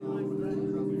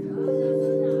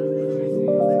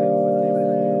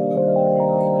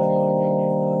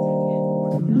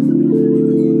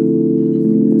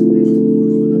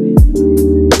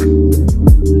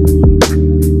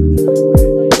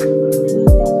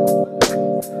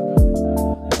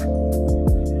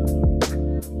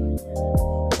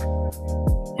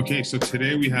Okay, so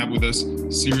today we have with us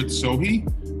Seerat Sohi.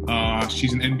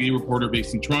 She's an NBA reporter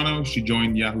based in Toronto. She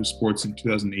joined Yahoo Sports in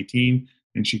 2018,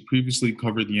 and she previously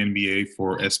covered the NBA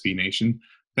for SB Nation.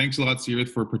 Thanks a lot, Seerat,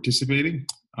 for participating.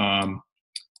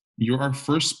 You're our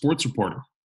first sports reporter.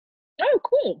 Oh,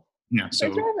 cool. Yeah,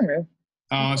 Thanks for having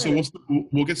me. So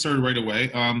we'll get started right away.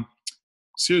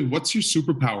 Seerat, what's your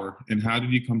superpower, and how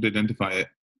did you come to identify it?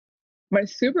 My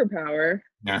superpower?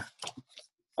 Yeah.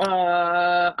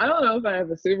 I don't know if I have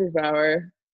a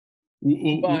superpower.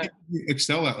 What do you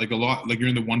excel at, like a lot, like you're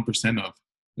in the 1% of?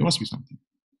 There must be something.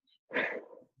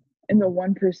 In the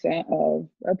 1% of?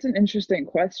 That's an interesting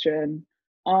question.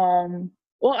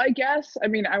 Well, I guess, I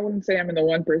mean, I wouldn't say I'm in the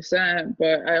 1%,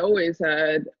 but I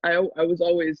was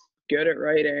always good at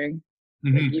writing.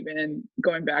 Mm-hmm. Like even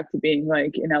going back to being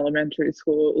like in elementary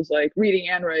school, it was like reading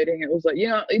and writing. It was like, do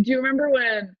you remember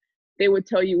when they would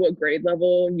tell you what grade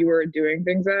level you were doing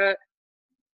things at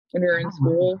when you were in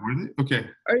school? Really? Okay.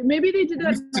 Or maybe they did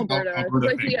that in Alberta.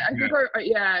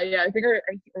 I think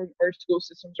our school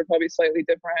systems are probably slightly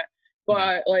different.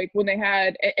 But like when they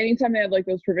had, anytime they had like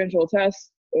those provincial tests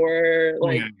or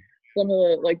like some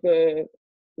of the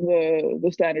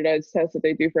the standardized tests that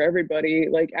they do for everybody,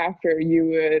 like after you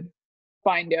would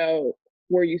find out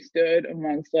where you stood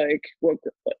amongst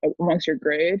your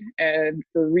grade, and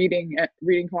for reading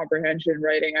comprehension,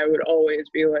 writing, I would always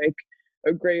be like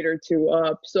a grade or two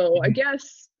up. So I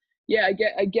guess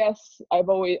I've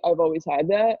always had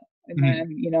that. And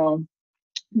then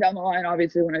down the line,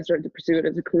 obviously when I started to pursue it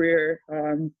as a career,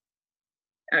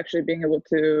 actually being able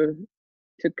to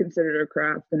consider it a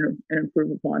craft and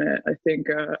improve upon it, I think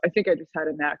I just had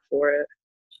a knack for it.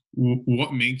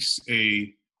 What makes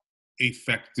a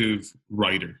effective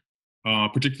writer,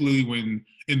 particularly when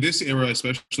in this era,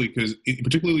 especially because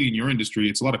particularly in your industry,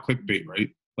 it's a lot of clickbait, right?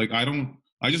 Like I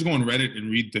just go on Reddit and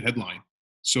read the headline.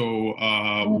 So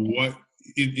what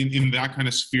in that kind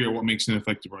of sphere, what makes an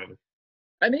effective writer?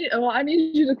 I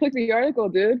need you to click the article,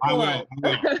 dude. I will.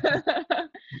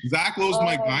 Zach Lowe's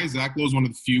my guy. Zach Lowe's one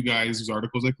of the few guys whose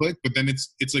articles I click, but then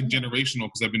it's like generational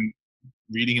because I've been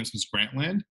reading him since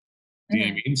Grantland. Do you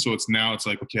know what I mean? So it's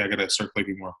like, okay, I got to start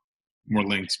clicking more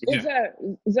links. But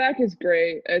Zach is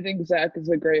great. I think Zach is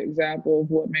a great example of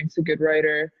what makes a good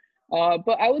writer.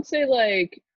 But I would say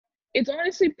like, it's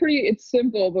honestly it's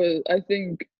simple, but I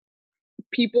think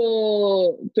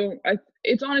people don't,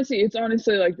 it's honestly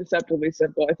like deceptively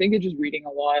simple. I think it's just reading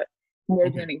a lot more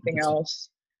than anything else.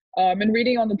 And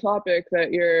reading on the topic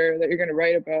that you're going to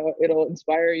write about, it'll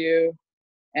inspire you.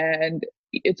 And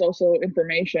it's also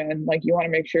information. Like you want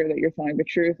to make sure that you're telling the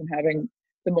truth and having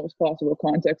the most possible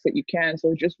context that you can.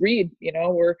 So just read,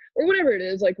 or whatever it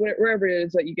is, like wherever it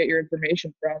is that you get your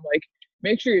information from, like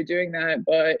make sure you're doing that.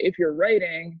 But if you're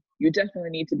writing, you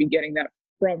definitely need to be getting that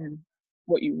from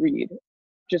what you read,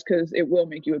 just because it will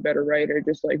make you a better writer.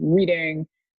 Just like reading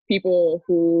people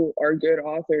who are good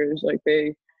authors, like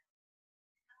they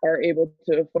are able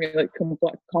to formulate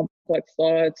complex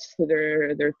thoughts.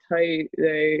 They're tight.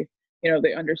 They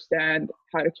understand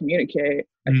how to communicate.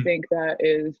 I think that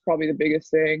is probably the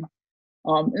biggest thing.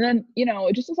 And then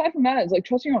just aside from that, it's like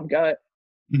trust your own gut.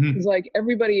 It's like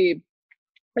everybody.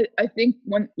 I think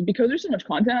because there's so much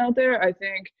content out there, I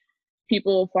think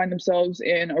people find themselves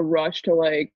in a rush to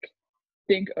like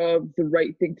think of the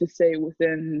right thing to say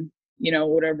within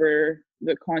whatever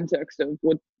the context of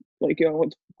what's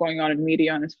going on in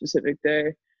media on a specific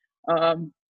day.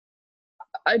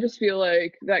 I just feel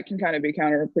like that can kind of be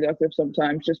counterproductive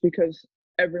sometimes, just because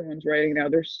everyone's writing now.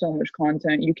 There's so much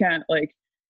content. You can't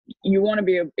you want to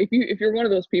be if you're one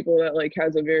of those people that like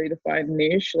has a very defined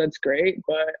niche, that's great.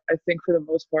 But I think for the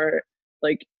most part,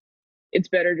 like it's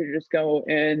better to just go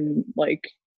and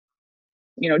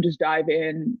just dive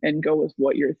in and go with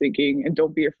what you're thinking, and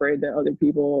don't be afraid that other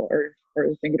people are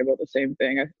thinking about the same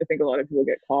thing. I think a lot of people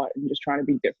get caught in just trying to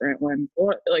be different when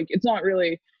it's not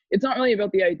really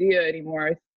about the idea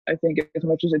anymore. I think as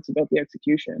much as it's about the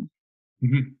execution.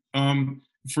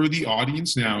 For the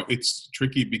audience now, it's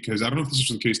tricky because I don't know if this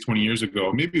was the case 20 years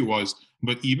ago, maybe it was,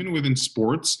 but even within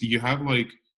sports, you have like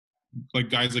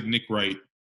guys like Nick Wright,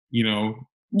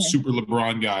 super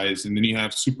LeBron guys, and then you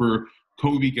have super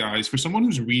Kobe guys. For someone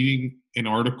who's reading an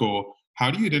article,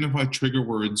 how do you identify trigger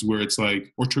words where it's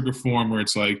like, or trigger form where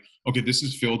it's like, okay, this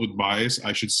is filled with bias,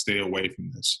 I should stay away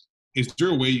from this? Is there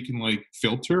a way you can like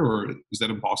filter, or is that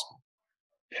impossible?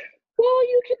 Well,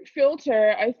 you can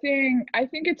filter. I think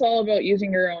it's all about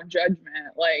using your own judgment.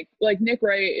 Like Nick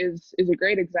Wright is a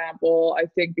great example, I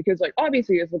think, because like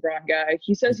obviously he's a LeBron guy.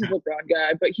 He says he's a LeBron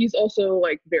guy, but he's also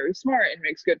like very smart and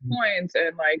makes good points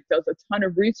and like does a ton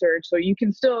of research. So you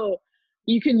can still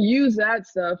you can use that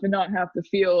stuff and not have to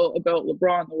feel about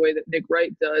LeBron the way that Nick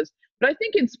Wright does. But I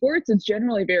think in sports, it's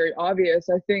generally very obvious.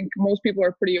 I think most people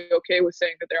are pretty okay with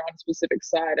saying that they're on a specific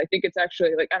side. I think it's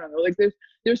actually like, I don't know, like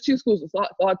there's two schools of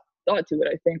thought to it,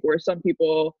 I think, where some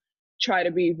people try to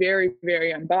be very,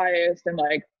 very unbiased and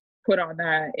like put on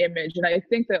that image. And I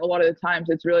think that a lot of the times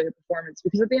it's really a performance,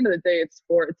 because at the end of the day, it's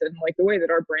sports, and like the way that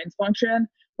our brains function,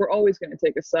 we're always going to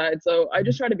take a side. So I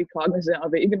just try to be cognizant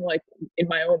of it, even like in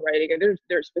my own writing.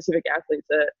 There's specific athletes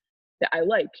that I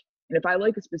like. And if I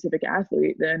like a specific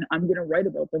athlete, then I'm going to write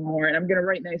about them more, and I'm going to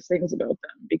write nice things about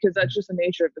them, because that's just the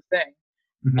nature of the thing.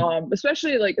 Mm-hmm.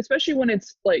 Especially when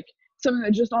it's like something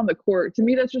that's just on the court. To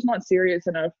me, that's just not serious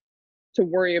enough to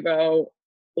worry about,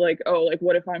 like, oh, like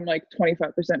what if I'm like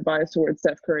 25% biased towards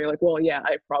Steph Curry? Like, well, yeah,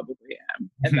 I probably am,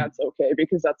 and that's okay,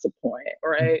 because that's the point,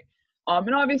 right?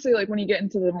 And obviously, like when you get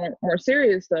into the more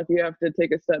serious stuff, you have to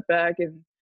take a step back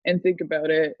and think about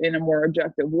it in a more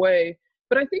objective way.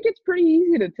 But I think it's pretty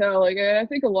easy to tell. Like, I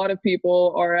think a lot of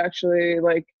people are actually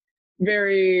like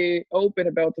very open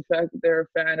about the fact that they're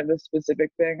a fan of a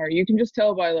specific thing, or you can just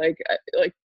tell by like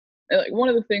one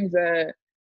of the things that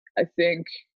I think,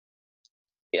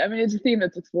 I mean, it's a theme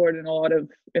that's explored in a lot of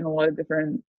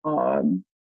different art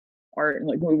and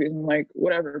like movies and like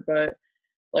whatever, but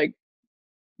like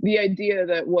the idea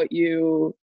that what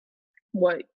you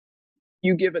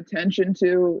give attention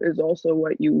to is also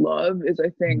what you love is, I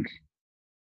think,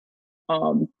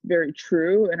 very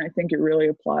true, and I think it really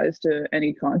applies to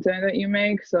any content that you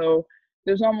make. So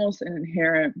there's almost an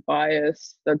inherent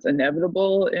bias that's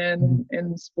inevitable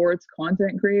in sports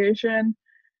content creation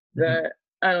that,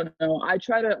 I don't know, I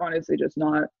try to honestly just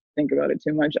not think about it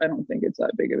too much. I don't think it's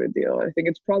that big of a deal. I think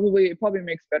it probably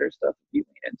makes better stuff if you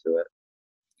lean into it.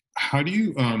 How do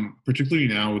you, particularly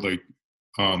now with like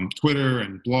Twitter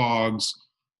and blogs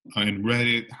and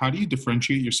Reddit, how do you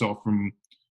differentiate yourself from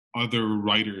other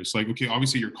writers? Like, okay,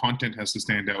 obviously your content has to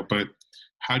stand out, but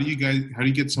how do you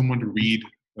get someone to read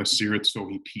a Seerat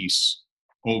Sohi piece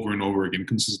over and over again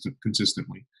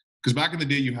consistently? Because back in the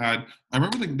day, I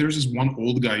remember like there's this one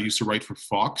old guy who used to write for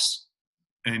Fox,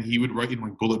 and he would write in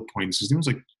like bullet points. His name was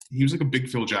he was like a big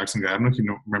Phil Jackson guy. I don't know if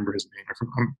you remember his name.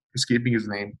 I'm escaping his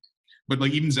name. But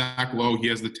like even Zach Lowe, he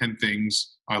has the 10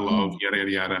 things I love, yada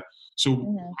yada yada.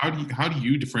 So how do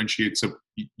you differentiate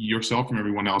yourself from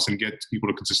everyone else and get people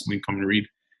to consistently come and read?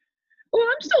 Well,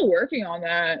 I'm still working on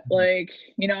that. Like,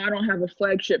 you know, I don't have a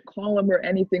flagship column or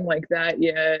anything like that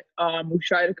yet. We've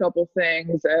tried a couple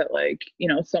things that, like, you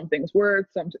know, some things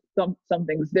worked, some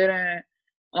things didn't.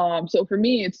 So for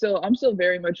me, I'm still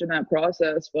very much in that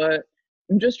process, but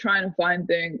I'm just trying to find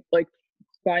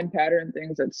pattern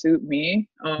things that suit me.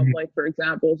 Like, for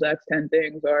example, Zach's 10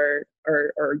 things are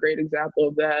a great example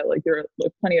of that. Like, there are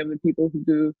like plenty of the people who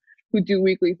do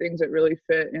weekly things that really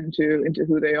fit into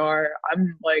who they are.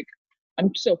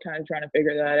 I'm still kind of trying to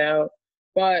figure that out.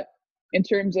 But in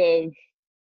terms of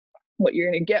what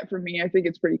you're going to get from me, I think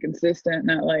it's pretty consistent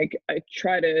that, like, I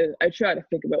try to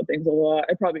think about things a lot.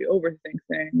 I probably overthink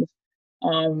things.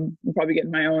 I'm probably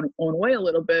getting my own way a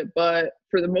little bit, but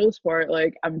for the most part,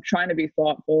 like, I'm trying to be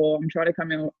thoughtful. I'm trying to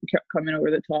come in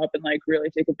over the top and like really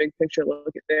take a big picture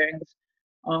look at things.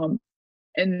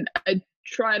 And I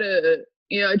try to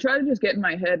just get in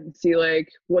my head and see like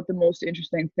what the most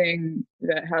interesting thing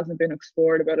that hasn't been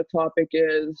explored about a topic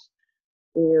is,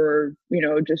 or, you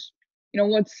know, just,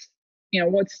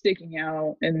 what's sticking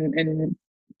out, and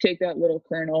take that little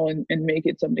kernel and make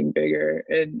it something bigger.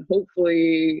 And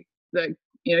hopefully that,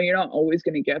 you know, you're not always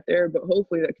going to get there, but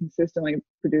hopefully that consistently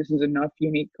produces enough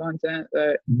unique content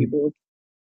that people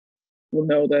will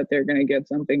know that they're going to get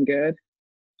something good.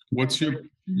 What's your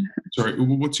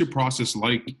process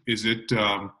like? Is it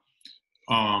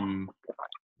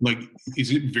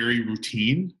is it very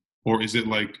routine, or is it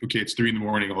like, okay, it's 3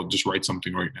 a.m, I'll just write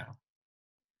something right now?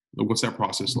 What's that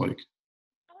process like?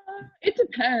 It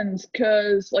depends,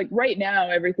 because like right now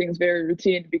everything's very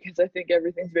routine, because I think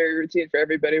everything's very routine for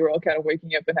everybody. We're all kind of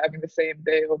waking up and having the same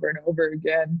day over and over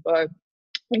again. But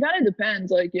it kind of depends.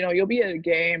 Like, you know, you'll be at a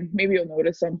game, maybe you'll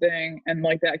notice something, and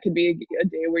like that could be a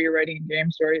day where you're writing a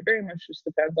game story. It very much just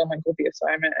depends on like what the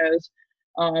assignment is.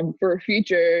 For a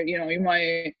feature, you know, you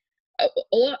might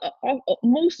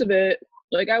most of it,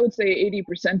 like I would say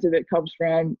 80% of it comes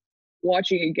from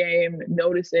watching a game,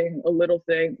 noticing a little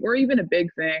thing or even a big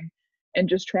thing, and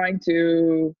just trying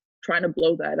to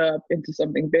blow that up into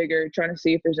something bigger, trying to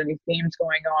see if there's any themes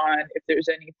going on, if there's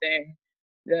anything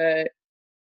that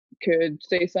could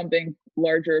say something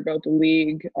larger about the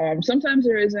league. Sometimes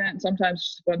there isn't. Sometimes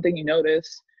it's just one thing you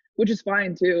notice, which is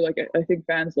fine too. Like, I think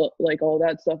fans like all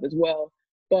that stuff as well.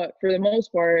 But for the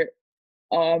most part,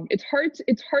 It's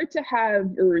hard to have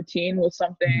a routine with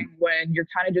something when you're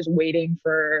kind of just waiting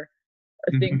for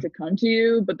a thing Mm-hmm. to come to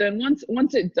you. But then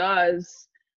once it does,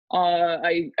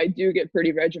 I do get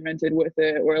pretty regimented with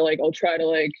it, where like I'll try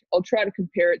to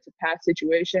compare it to past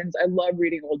situations. I love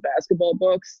reading old basketball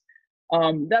books.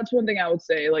 That's one thing I would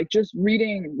say, like just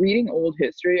reading old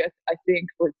history. I think,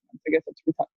 or I guess that's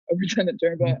a redundant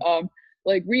term, but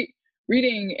like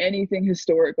reading anything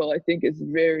historical, I think is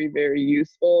very, very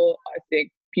useful. I think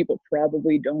people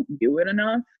probably don't do it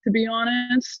enough, to be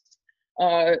honest.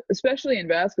 Especially in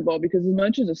basketball, because as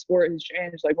much as the sport has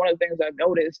changed, like one of the things I've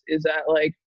noticed is that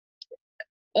like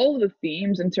all of the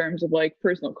themes in terms of like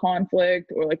personal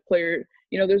conflict or like player,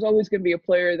 there's always going to be a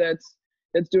player that's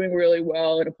doing really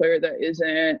well and a player that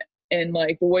isn't, and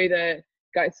like the way that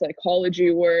guys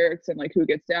psychology works and like who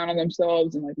gets down on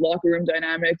themselves and like locker room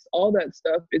dynamics, all that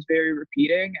stuff is very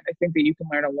repeating, and I think that you can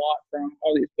learn a lot from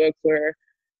all these books where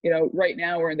right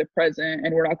now we're in the present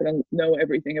and we're not going to know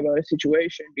everything about a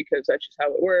situation because that's just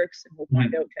how it works. And we'll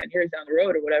find out 10 years down the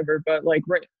road or whatever. But like,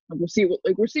 right, we'll see what,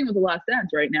 like we're seeing with The Last Dance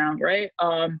right now. Right.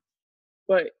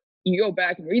 But you go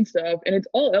back and read stuff and it's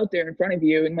all out there in front of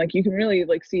you. And like, you can really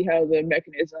like see how the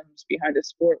mechanisms behind the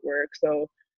sport work. So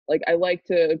like, I like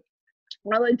to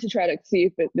try to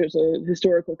see if there's a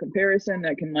historical comparison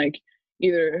that can like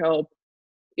either help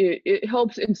it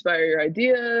helps inspire your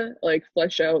idea, like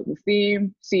flesh out the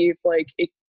theme, see if like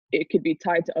it could be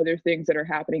tied to other things that are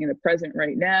happening in the present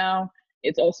right now.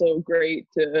 It's also great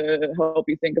to help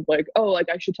you think of like, oh, like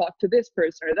I should talk to this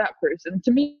person or that person.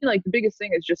 To me, like the biggest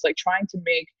thing is just like trying to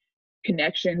make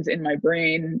connections in my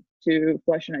brain to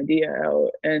flesh an idea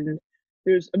out. And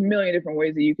there's a million different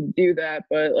ways that you can do that.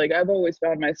 But like I've always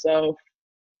found myself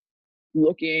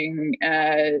looking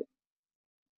at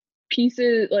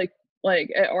pieces like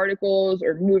at articles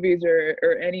or movies or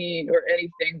anything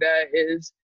that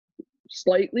is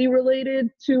slightly related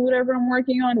to whatever I'm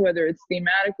working on, whether it's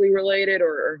thematically related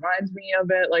or reminds me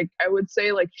of it. Like I would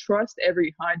say like trust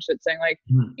every hunch that's saying like,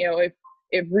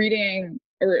 if reading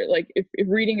or like if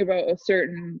reading about a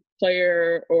certain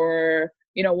player or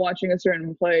watching a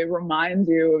certain play reminds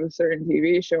you of a certain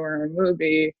TV show or a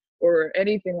movie or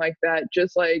anything like that,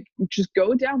 just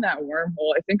go down that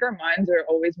wormhole. I think our minds are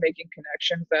always making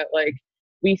connections that like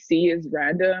we see as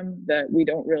random, that we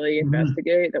don't really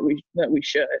investigate, that we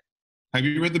should. Have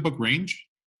you read the book Range?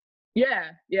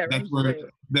 Yeah, That's Range is where great.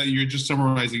 that you're just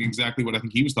summarizing exactly what I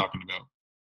think he was talking about.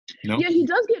 No? Yeah, he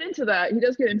does get into that.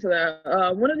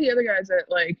 One of the other guys that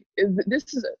like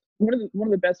this is one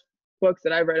of the best books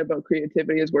that I've read about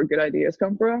creativity is Where Good Ideas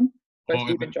Come From by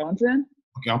Stephen Johnson.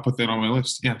 Okay, I'll put that on my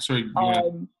list. Yeah, sorry.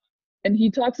 And he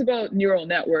talks about neural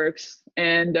networks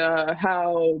and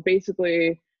how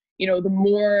basically, the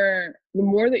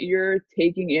more that you're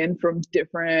taking in from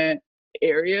different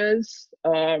areas,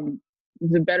 the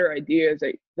better ideas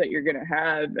that you're gonna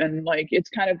have. And like it's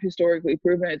kind of historically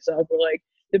proven itself where like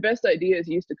the best ideas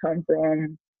used to come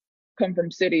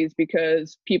from cities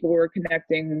because people were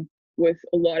connecting with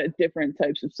a lot of different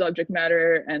types of subject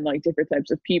matter and like different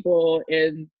types of people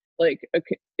in like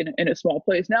in a small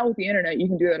place. Now with the internet, you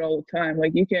can do that all the time.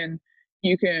 Like you can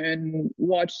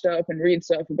watch stuff and read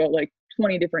stuff about like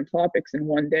 20 different topics in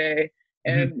one day,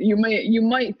 and you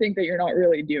might think that you're not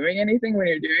really doing anything when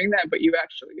you're doing that, but you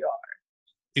actually are.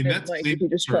 In and that like same, if you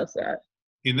just trust that.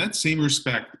 In that same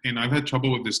respect, and I've had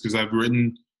trouble with this because I've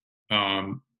written,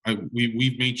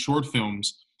 we've made short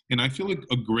films, and I feel like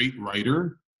a great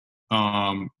writer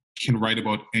can write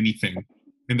about anything.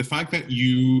 And the fact that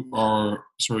you are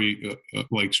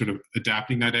like sort of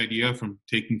adapting that idea from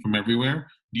taking from everywhere,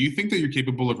 do you think that you're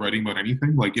capable of writing about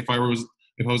anything? Like if I was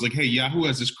like, hey, Yahoo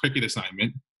has this cricket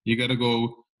assignment, you got to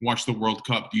go watch the World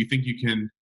Cup. Do you think you can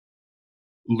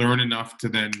learn enough to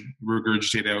then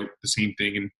regurgitate out the same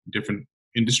thing in different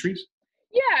industries?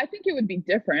 Yeah, I think it would be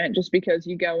different just because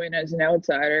you go in as an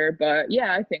outsider. But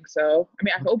yeah, I think so. I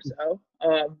mean, I hope so.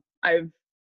 I've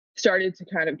started to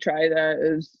kind of try that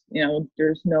as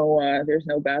there's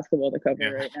no basketball to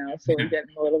cover right now, so we're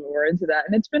getting a little bit more into that,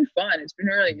 and it's been fun. It's been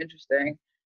really interesting.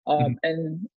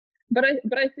 And but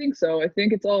I think so. I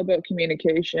think it's all about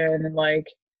communication and like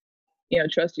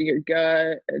trusting your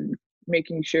gut and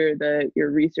making sure that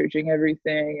you're researching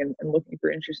everything and looking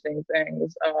for interesting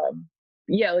things.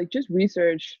 Yeah, like just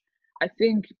research. I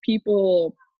think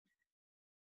people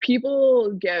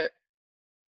get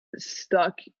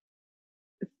stuck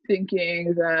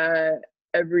thinking that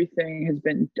everything has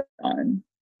been done,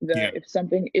 that if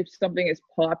something is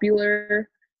popular,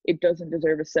 it doesn't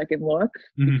deserve a second look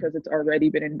because it's already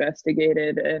been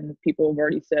investigated and people have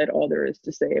already said all there is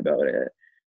to say about it.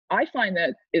 I find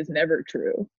that is never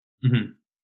true.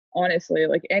 honestly.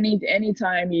 Like any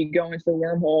time you go into the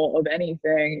wormhole of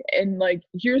anything, and like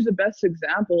here's the best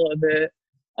example of it.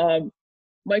 um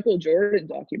Michael Jordan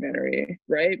documentary,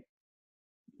 right?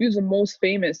 He was the most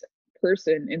famous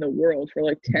person in the world for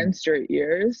like 10 straight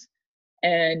years.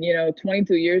 And,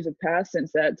 22 years have passed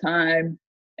since that time.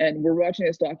 And we're watching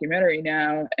this documentary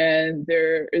now, and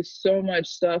there is so much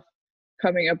stuff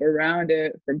coming up around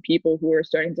it from people who are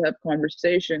starting to have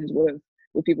conversations with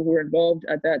people who were involved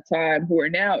at that time, who are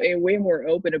now way more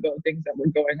open about things that were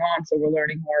going on. So we're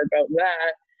learning more about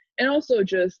that. And also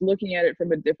just looking at it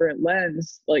from a different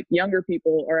lens, like younger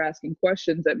people are asking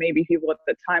questions that maybe people at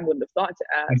the time wouldn't have thought to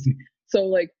ask. So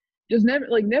like just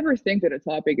never think that a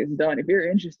topic is done. If you're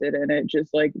interested in it,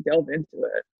 just like delve into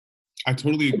it. I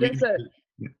totally agree.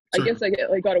 I guess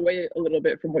I got away a little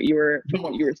bit from what you were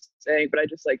saying, but I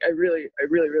just like I really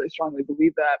strongly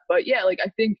believe that. But yeah, like I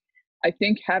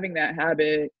think having that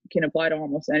habit can apply to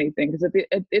almost anything, because at the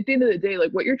end of the day,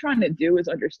 like what you're trying to do is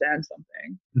understand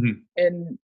something,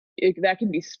 and that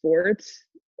can be sports,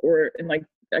 and like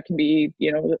that can be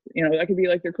that could be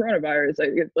like the coronavirus.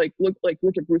 Like look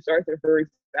at Bruce Arthur, for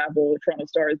example. Toronto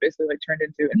Star is basically like turned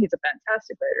into, and he's a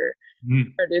fantastic writer,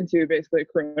 turned into basically a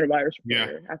coronavirus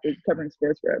reporter after covering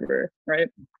sports forever, right?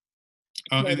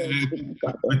 I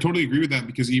totally agree with that,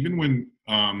 because even when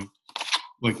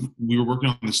like we were working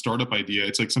on the startup idea,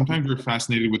 it's like sometimes we're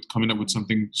fascinated with coming up with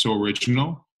something so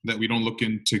original that we don't look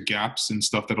into gaps and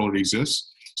stuff that already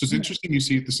exists. So it's interesting you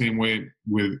see it the same way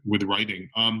with writing.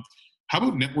 How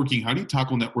about networking? How do you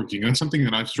tackle networking? That's something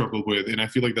that I've struggled with, and I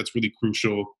feel like that's really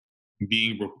crucial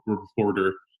being a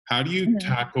reporter. How do you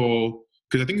tackle,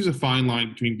 because I think there's a fine line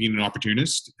between being an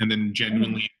opportunist and then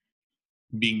genuinely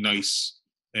being nice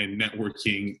and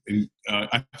networking. And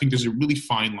I think there's a really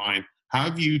fine line. How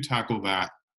have you tackled that?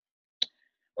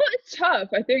 Well, it's tough.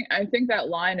 I think that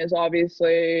line is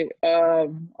obviously a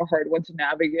hard one to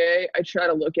navigate. I try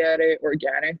to look at it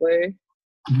organically.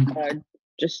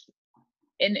 Just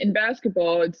in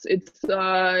basketball,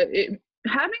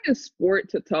 having a sport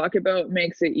to talk about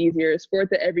makes it easier. A sport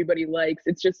that everybody likes.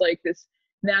 It's just like this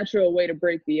natural way to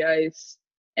break the ice,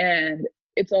 and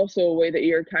it's also a way that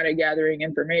you're kind of gathering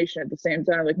information at the same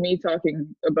time. Like me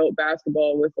talking about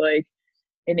basketball with like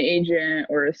an agent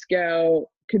or a scout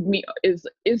is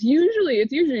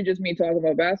usually just me talking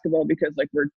about basketball, because like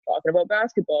we're talking about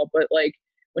basketball. But like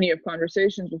when you have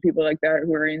conversations with people like that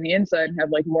who are in the inside and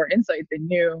have like more insight than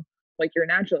you, like you're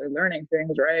naturally learning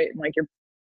things, right? And like you're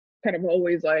kind of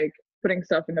always like putting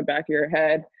stuff in the back of your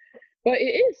head. But it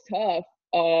is tough,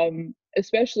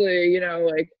 especially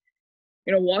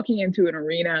walking into an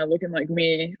arena looking like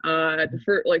me.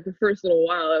 The first little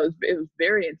while, it was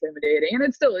very intimidating, and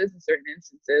it still is in certain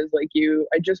instances. Like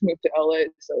I just moved to LA,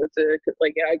 so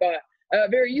I got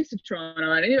very used to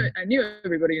Toronto, and I knew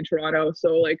everybody in Toronto.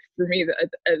 So like for me,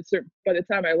 by the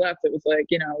time I left, it was like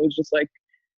it was just like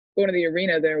going to the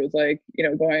arena there was like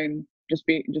going just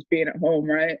being at home,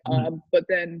 right? But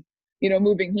then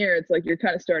moving here, it's like you're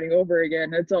kind of starting over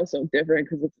again. It's also different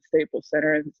because it's a Staples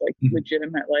Center, and it's like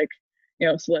legitimate like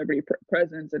celebrity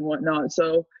presence and whatnot.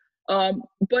 So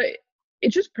but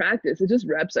it's just practice, it's just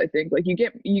reps. I think like you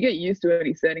get used to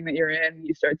any setting that you're in,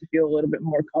 you start to feel a little bit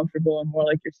more comfortable and more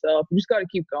like yourself. You just got to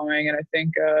keep going. And I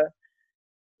think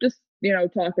just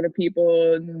talking to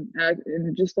people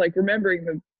and just like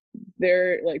remembering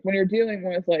they're like, when you're dealing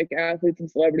with like athletes and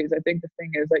celebrities, I think the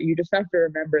thing is that you just have to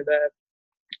remember that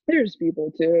there's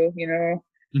people too,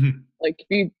 like if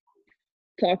you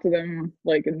talk to them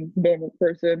like a normal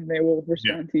person, they will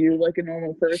respond to you like a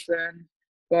normal person.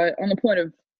 But on the point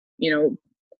of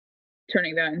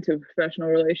turning that into a professional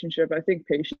relationship, I think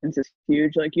patience is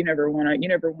huge. Like you never want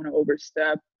to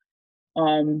overstep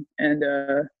and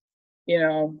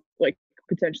like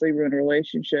potentially ruin a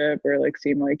relationship, or like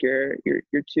seem like you're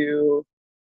too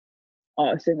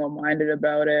single-minded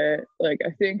about it. Like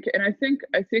I think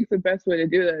the best way to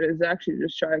do that is actually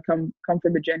just try to come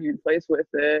from a genuine place with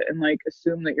it, and like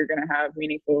assume that you're going to have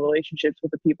meaningful relationships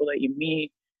with the people that you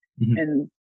meet, and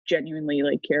genuinely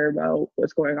like care about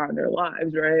what's going on in their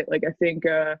lives, right? Like I think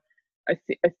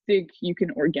you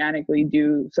can organically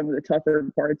do some of the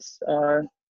tougher parts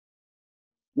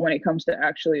when it comes to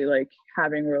actually like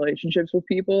having relationships with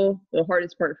people. The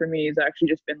hardest part for me has actually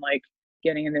just been like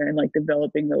getting in there and like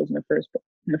developing those in the first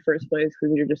place,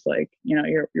 because you're just like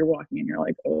you're walking and you're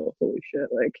like, oh holy shit,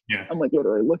 like I'm like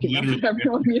literally looking up at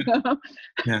everyone.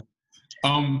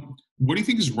 What do you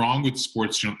think is wrong with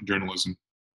sports journalism?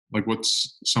 Like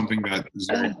what's something that is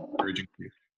very encouraging for you,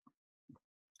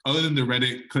 other than the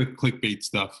Reddit clickbait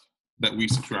stuff that we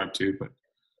subscribe to? But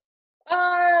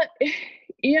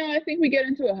Yeah, I think we get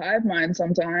into a hive mind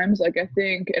sometimes. Like I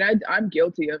think, and I'm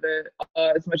guilty of it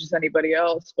as much as anybody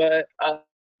else. But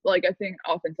like I think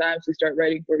oftentimes we start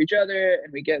writing for each other,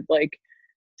 and we get like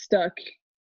stuck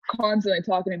constantly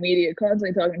talking to media,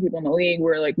 constantly talking to people in the league,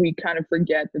 where like we kind of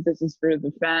forget that this is for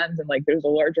the fans, and like there's a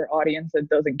larger audience that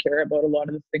doesn't care about a lot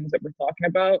of the things that we're talking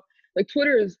about. Like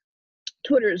Twitter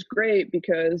is great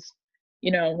because, I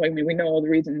mean, we know all the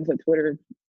reasons that Twitter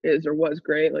is or was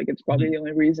great. Like it's probably Mhm. the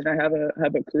only reason I have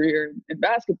a career in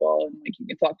basketball, and like you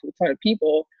can talk to a ton of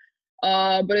people.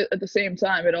 But at the same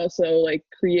time, it also like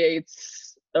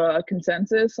creates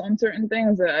consensus on certain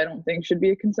things that I don't think should be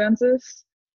a consensus.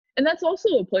 And that's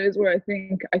also a place where I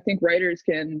think writers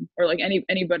can, or like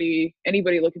anybody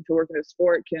looking to work in a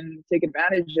sport can take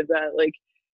advantage of that. Like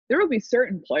there will be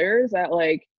certain players that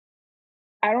like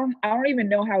I don't even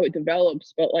know how it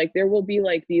develops, but like there will be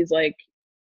like these like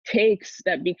takes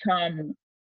that become,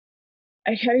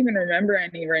 I can't even remember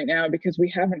any right now because we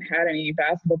haven't had any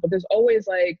basketball, but there's always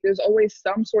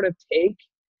some sort of take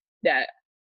that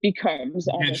becomes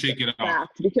You can't almost a shake it off.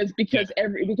 fact because Yeah.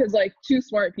 because like two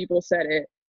smart people said it.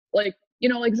 Like,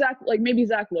 like maybe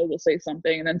Zach Lowe will say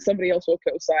something and then somebody else will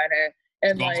co-sign it.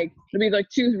 It's And gospel. like it'll be like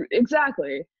two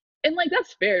exactly. And like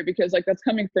that's fair because like that's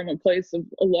coming from a place of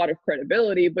a lot of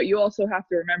credibility, but you also have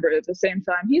to remember at the same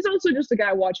time he's also just a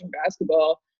guy watching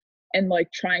basketball and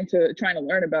like trying to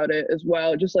learn about it as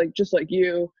well, just like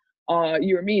you or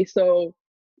me. So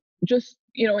just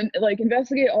and, like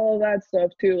investigate all of that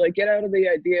stuff too. Like get out of the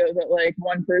idea that like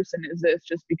one person is this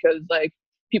just because like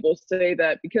people say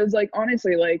that, because like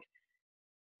honestly like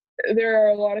there are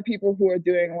a lot of people who are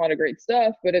doing a lot of great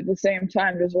stuff, but at the same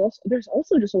time there's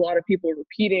also just a lot of people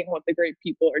repeating what the great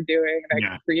people are doing, and that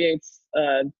Yeah. creates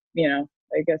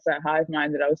I guess that hive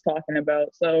mind that I was talking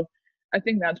about. So I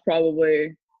think that's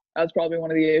probably one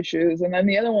of the issues. And then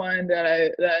the other one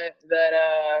that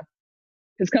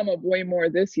has come up way more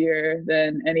this year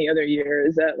than any other year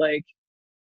is that like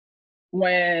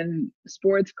when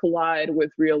sports collide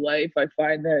with real life, I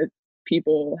find that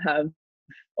people have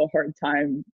a hard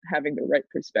time having the right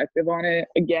perspective on it,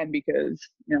 again because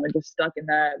they're just stuck in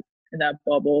that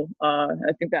bubble. I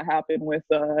think that happened with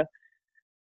the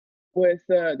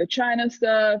China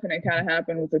stuff, and it kind of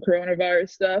happened with the coronavirus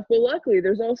stuff. But luckily,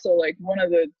 there's also like one of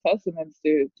the testaments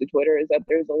to Twitter is that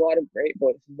there's a lot of great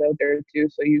voices out there too,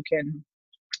 so you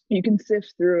can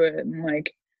sift through it and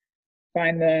like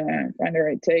find the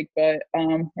right take, but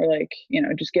or like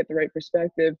just get the right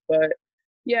perspective. But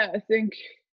yeah, I think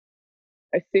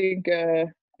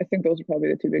those are probably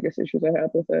the two biggest issues I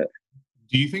have with it.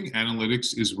 Do you think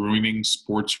analytics is ruining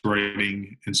sports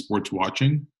writing and sports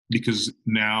watching? Because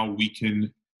now we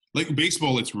can, like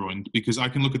baseball, it's ruined because I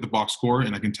can look at the box score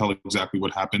and I can tell exactly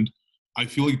what happened. I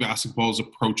feel like basketball is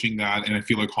approaching that, and I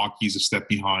feel like hockey is a step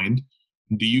behind.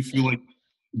 Do you feel like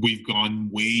we've gone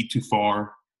way too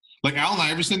far? Like Allen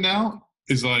Iverson now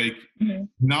is like Mhm.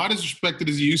 not as respected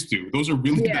as he used to. Those are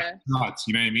really bad Yeah, shots.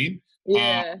 You know what I mean? Uh,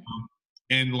 yeah,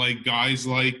 and like guys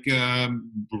like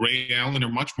Ray Allen are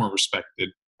much more respected.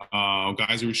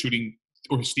 Guys who are shooting,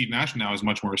 or Steve Nash now is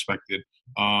much more respected.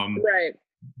 Um, right.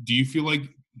 do you feel like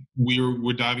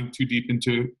we're diving too deep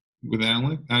into with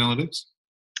analytics?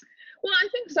 Well, I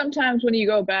think sometimes when you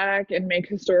go back and make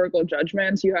historical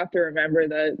judgments, you have to remember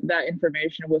that that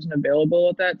information wasn't available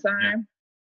at that Yeah. time.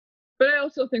 But I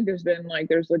also think there's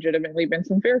legitimately been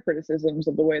some fair criticisms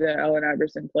of the way that Allen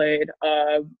Iverson played.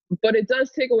 But it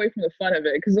does take away from the fun of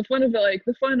it, because the fun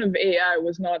of AI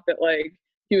was not that like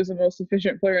he was the most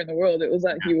efficient player in the world. It was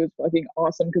that he was fucking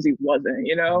awesome because he wasn't.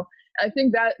 I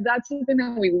think that's the thing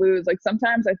that we lose. Like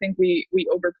sometimes I think we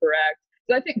overcorrect.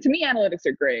 So I think to me analytics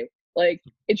are great. Like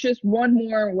it's just one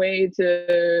more way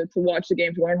to watch the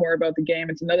game, to learn more about the game.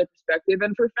 It's another perspective,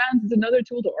 and for fans, it's another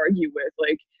tool to argue with.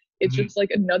 Like it's Mhm. just like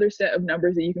another set of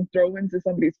numbers that you can throw into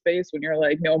somebody's face when you're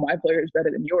like, no, my player is better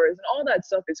than yours, and all that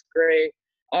stuff is great.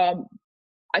 Um,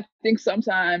 I think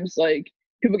sometimes like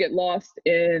people get lost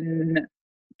in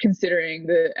considering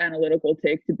the analytical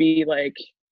take to be like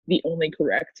the only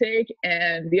correct take.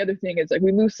 And the other thing is like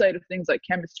we lose sight of things like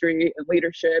chemistry and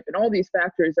leadership and all these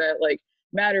factors that like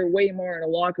matter way more in a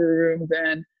locker room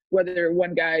than whether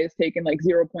one guy is taking like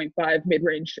zero point 0.5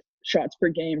 mid-range shots per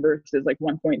game versus like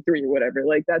 1.3 or whatever.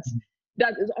 Like that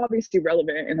is obviously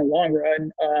relevant in the long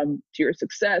run to your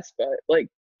success, but like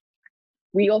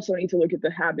we also need to look at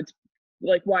the habits,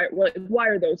 like why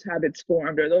are those habits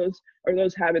formed? Are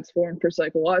those habits formed for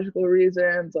psychological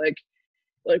reasons? Like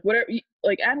whatever,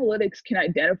 like analytics can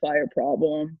identify a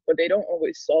problem, but they don't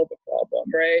always solve a problem,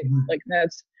 right? Mhm. Like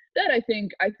I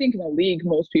think in the league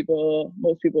most people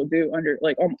do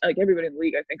like everybody in the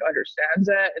league I think understands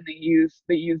that, and they use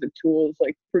the tools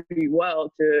like pretty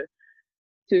well to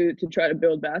try to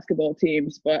build basketball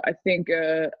teams. But I think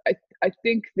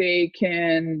they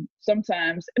can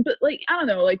sometimes, but like I don't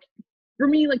know, like for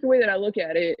me, like the way that I look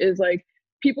at it is like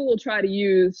people will try to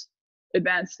use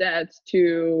advanced stats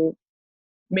to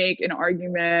make an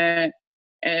argument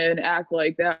and act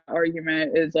like that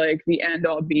argument is like the end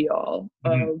all be all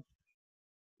of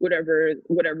whatever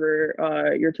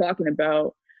you're talking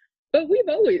about. But we've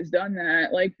always done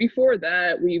that. Like before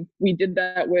that, we did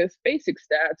that with basic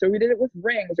stats, or we did it with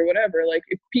rings or whatever. Like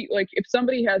if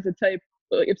somebody has a type,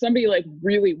 like if somebody like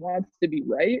really wants to be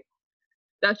right,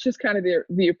 that's just kind of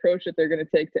the approach that they're going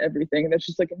to take to everything. And that's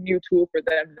just like a new tool for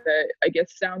them that I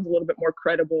guess sounds a little bit more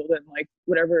credible than like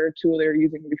whatever tool they were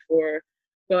using before.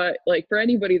 But like for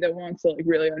anybody that wants to like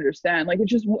really understand, like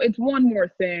it's one more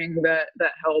thing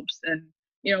that helps. And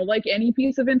like any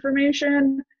piece of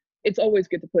information, it's always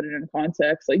good to put it in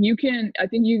context. Like I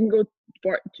think you can go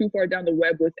too far down the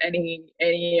web with anything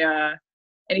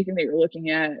that you're looking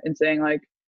at and saying like,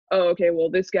 oh, okay, well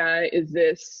this guy is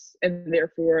this and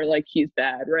therefore like he's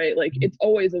bad, right? Like it's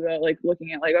always about like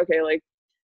looking at like, okay, like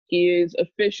he is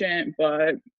efficient,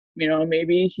 but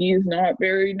maybe he's not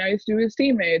very nice to his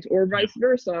teammates, or vice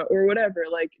versa, or whatever.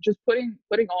 Like just putting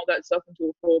all that stuff into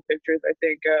a full picture is I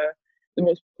think the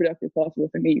most productive possible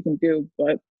thing that you can do.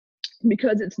 But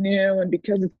because it's new and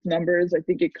because it's numbers, I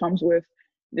think it comes with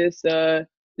this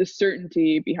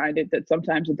certainty behind it that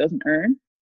sometimes it doesn't earn.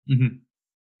 Mm-hmm.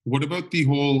 What about the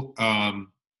whole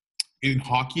in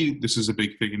hockey? This is a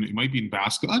big thing, and it might be in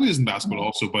basketball. It is in basketball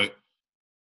also, but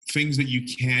things that you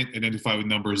can't identify with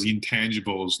numbers, the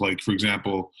intangibles, like for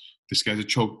example, this guy's a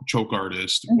choke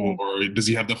artist, or does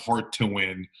he have the heart to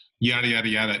win? Yada yada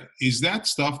yada. Is that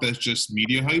stuff that's just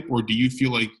media hype, or do you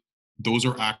feel like those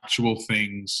are actual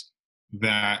things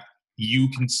that you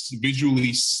can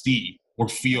visually see or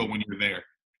feel when you're there?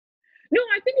 No,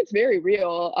 I think it's very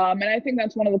real, and I think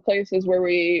that's one of the places where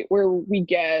we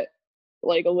get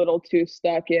like a little too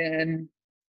stuck in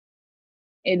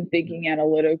thinking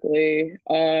analytically.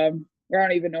 I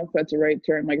don't even know if that's the right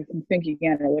term. Like thinking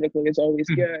analytically is always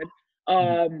good.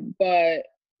 But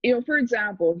for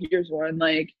example, here's one,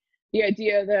 like the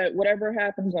idea that whatever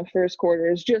happens in the first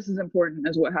quarter is just as important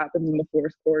as what happens in the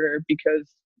fourth quarter, because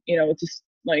it's just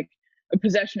like a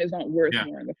possession is not worth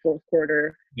more in the fourth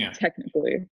quarter,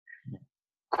 technically.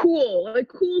 Cool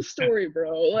story,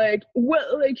 bro. Like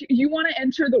what? Like you want to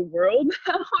enter the world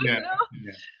now?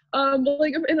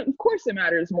 Like, and of course it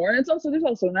matters more. And there's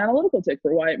also an analytical take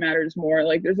for why it matters more.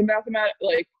 Like there's a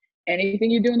like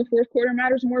anything you do in the fourth quarter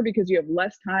matters more because you have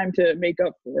less time to make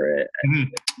up for it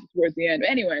towards the end.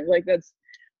 Anyway, like that's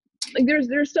like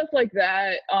there's stuff like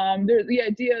that. There's the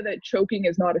idea that choking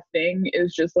is not a thing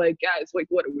is just like, guys, like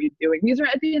what are we doing? These are,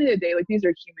 at the end of the day, like these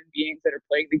are human beings that are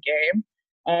playing the game.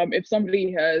 If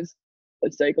somebody has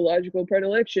a psychological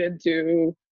predilection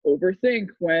to overthink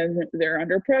when they're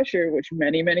under pressure, which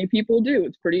many people do,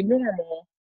 it's pretty normal.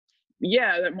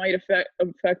 Yeah, that might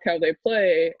affect how they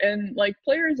play. And like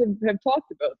players have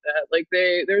talked about that. Like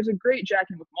there's a great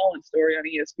Jackie McMullen story on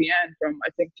ESPN from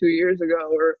I think 2 years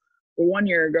ago or 1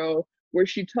 year ago, where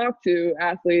she talked to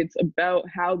athletes about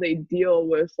how they deal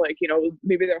with like,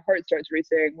 maybe their heart starts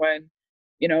racing when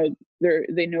they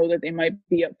know that they might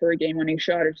be up for a game-winning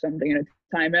shot or something in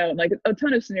a timeout. And like a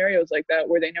ton of scenarios like that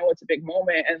where they know it's a big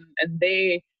moment and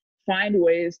they find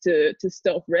ways to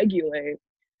self-regulate,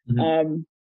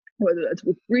 whether that's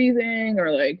with breathing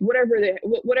or like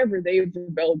whatever they've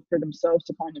developed for themselves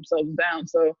to calm themselves down.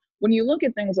 So when you look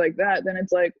at things like that, then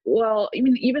it's like, well,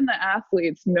 even the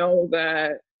athletes know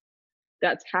that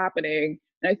that's happening.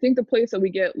 And I think the place that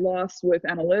we get lost with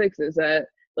analytics is that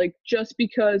like just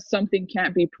because something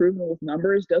can't be proven with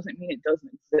numbers doesn't mean it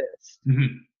doesn't exist.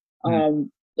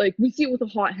 Like we see it with a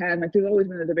hot hand. Like there's always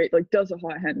been a debate, like does a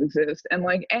hot hand exist? And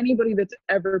like anybody that's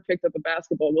ever picked up a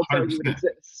basketball will tell you it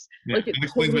exists. Like it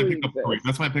totally exists.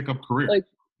 That's my pickup career. Like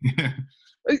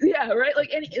yeah, right.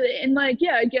 Like and like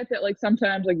yeah, I get that. Like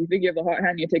sometimes like you think you have the hot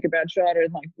hand, you take a bad shot,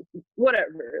 and like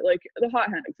whatever. Like the hot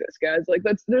hand exists, guys. Like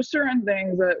there's certain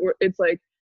things that it's like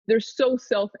they're so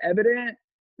self-evident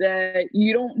that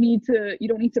you don't need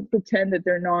to pretend that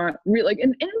they're not real. Like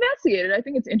and investigate it. I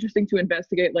think it's interesting to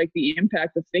investigate like the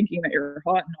impact of thinking that you're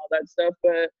hot and all that stuff.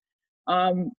 But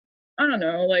I don't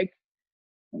know. Like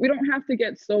we don't have to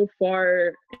get so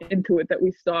far into it that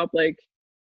we stop like.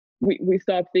 We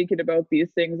stop thinking about these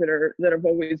things that have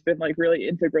always been like really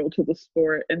integral to the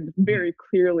sport and very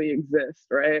clearly exist,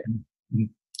 right?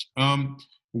 How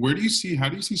do you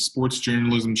see sports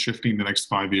journalism shifting the next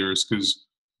 5 years? Because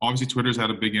Obviously, Twitter's had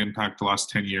a big impact the last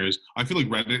 10 years. I feel like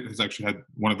Reddit has actually had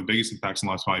one of the biggest impacts in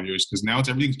the last 5 years because now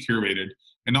everything's curated.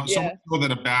 And not so much Yeah. so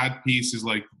that a bad piece is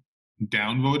like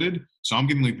downvoted. So I'm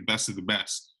getting like the best of the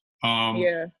best.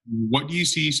 Yeah. What do you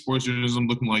see sports journalism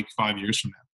looking like 5 years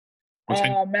from now?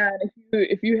 Oh man,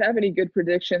 if you have any good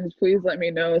predictions, please let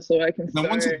me know so I can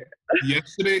Someone said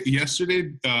start.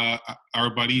 yesterday,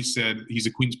 our buddy said he's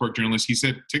a Queen's Park journalist. He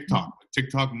said TikTok.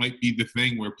 TikTok might be the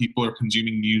thing where people are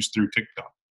consuming news through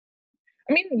TikTok.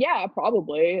 I mean, yeah,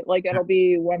 probably. Like Yeah. it'll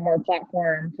be one more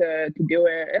platform to do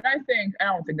it. And I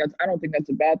don't think that's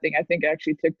a bad thing. I think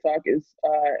actually TikTok is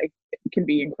it can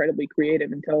be incredibly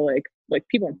creative until like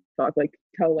people talk like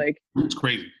tell like It's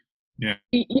crazy. Yeah.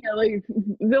 yeah, like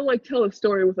they'll like tell a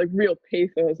story with like real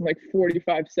pathos in like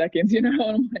 45 seconds, you know?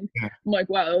 And Yeah. I'm like,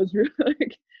 wow, that was really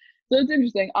like so it's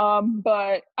interesting.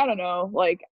 But I don't know,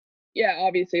 like yeah,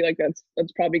 obviously like that's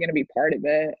probably gonna be part of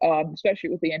it. Especially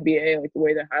with the NBA, like the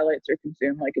way the highlights are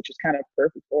consumed, like it's just kind of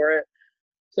perfect for it.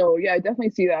 So yeah, I definitely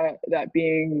see that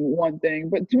being one thing.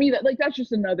 But to me that like that's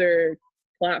just another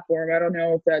platform. I don't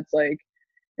know if that's like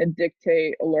and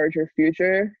dictate a larger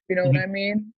future, you know what Mhm. I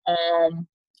mean?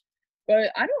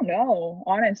 But I don't know,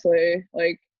 honestly.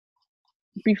 Like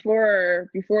before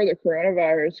the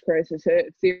coronavirus crisis hit,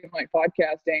 it seemed like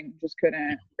podcasting just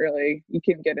couldn't really you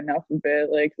couldn't get enough of it.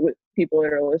 Like with people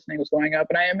that are listening was going up.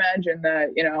 And I imagine that,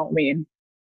 I mean,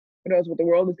 who knows what the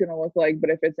world is gonna look like, but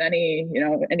if it's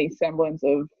any semblance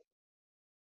of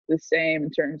the same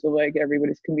in terms of like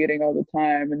everybody's commuting all the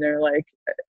time and they're like,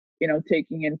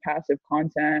 taking in passive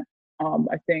content,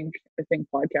 I think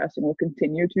podcasting will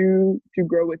continue to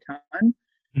grow a ton.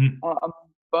 Mhm. Um,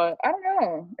 but I don't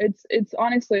know. It's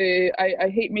honestly I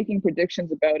hate making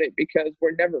predictions about it because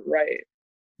we're never right.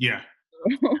 Yeah.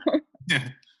 Yeah.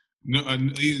 No,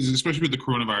 especially with the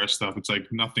coronavirus stuff, it's like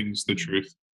nothing's the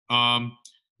truth. Um,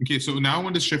 okay, so now I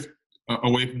want to shift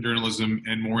away from journalism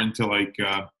and more into like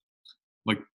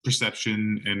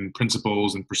perception and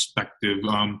principles and perspective.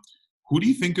 Who do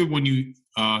you think of when you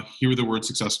hear the word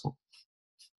successful?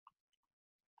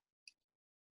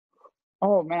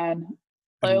 Oh man,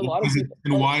 like a lot of people.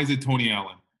 And why is it Tony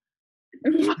Allen?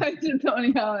 Why is it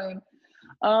Tony Allen?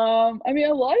 I mean,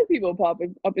 a lot of people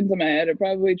up into my head. It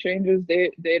probably changes day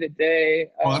to day.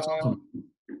 Oh, that's awesome.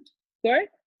 Sorry.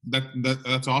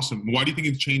 That's awesome. Why do you think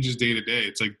it changes day to day?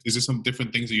 It's like, is there some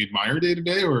different things that you admire day to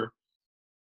day, or?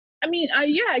 I mean,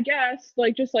 yeah, I guess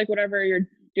like just like whatever you're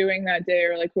doing that day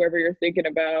or like whoever you're thinking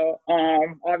about.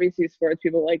 Obviously sports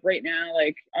people like right now,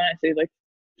 like honestly, like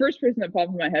first person that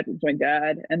popped in my head was my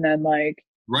dad, and then like,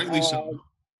 Rightly so.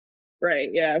 right,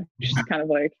 yeah, just kind of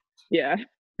like, yeah,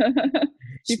 he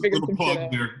Just a figured little some shit plug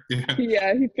out. there. Yeah.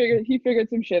 Yeah, he figured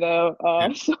some shit out.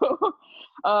 Yeah.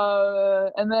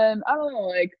 So, and then I don't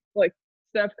know, like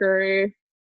Steph Curry,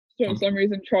 for Okay. some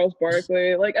reason Charles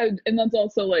Barkley, and that's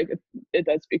also like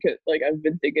that's because like I've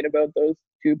been thinking about those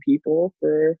two people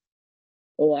for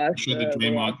the I'm last sure the last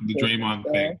The month or Draymond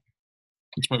thing. so.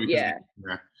 It's probably because Yeah,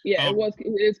 yeah. yeah, Um,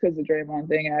 it is because of Draymond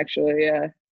thing actually. Yeah.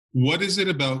 what is it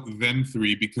about them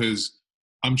three? Because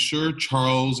I'm sure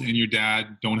Charles and your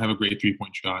dad don't have a great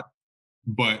 3-point shot,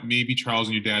 but maybe Charles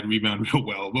and your dad rebound real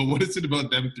well. But what is it about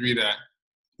them three that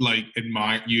like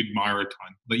admire a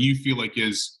ton, that you feel like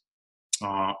is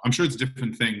I'm sure it's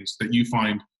different things that you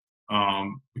find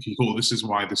okay, cool, this is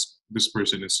why this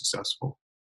person is successful.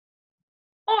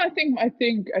 Oh, I think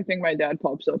my dad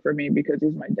pops up for me because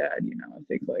he's my dad. I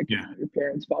think like Yeah. your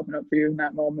parents popping up for you in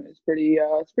that moment is pretty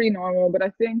normal. But I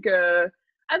think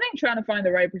trying to find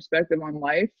the right perspective on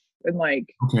life and like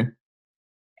Okay.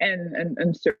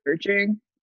 and searching,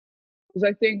 because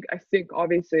I think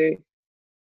obviously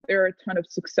there are a ton of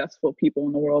successful people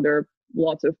in the world. There are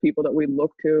lots of people that we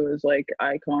look to as like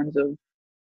icons of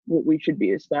what we should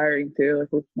be aspiring to.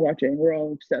 Like we're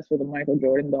all obsessed with a Michael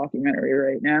Jordan documentary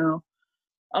right now.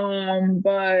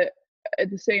 But at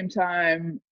the same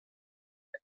time,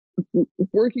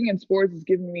 working in sports has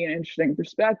given me an interesting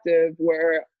perspective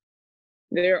where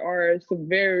there are some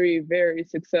very, very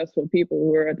successful people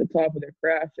who are at the top of their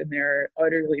craft and they're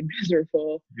utterly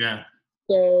miserable. Yeah.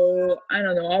 So I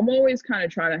don't know. I'm always kind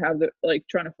of trying to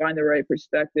trying to find the right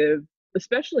perspective,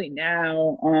 especially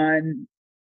now on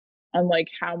like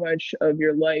how much of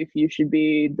your life you should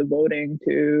be devoting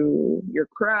to your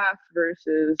craft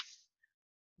versus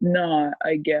not,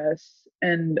 I guess.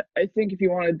 And I think if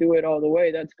you want to do it all the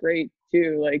way, that's great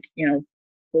too. Like,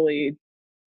 fully,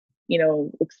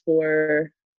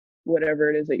 explore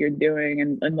whatever it is that you're doing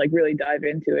and like really dive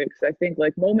into it. Cause I think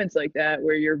like moments like that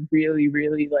where you're really,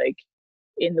 really like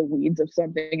in the weeds of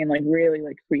something and like really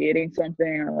like creating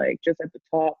something, or like just at the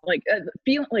top, like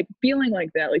feeling like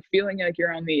that, like feeling like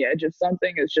you're on the edge of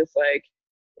something is just like,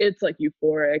 it's like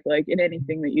euphoric, like in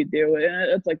anything that you do. And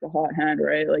it's like the hot hand,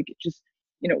 right? Like it just,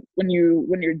 when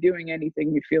you're doing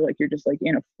anything, you feel like you're just like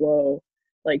in a flow,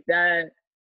 like that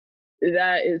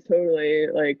is totally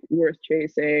like worth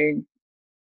chasing.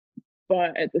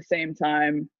 But at the same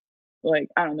time, like,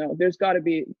 I don't know, there's got to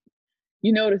be,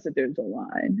 you notice that there's a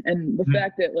line. And the Mhm.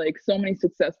 fact that like so many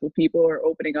successful people are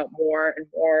opening up more and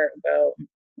more about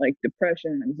like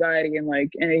depression, anxiety, and like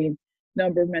any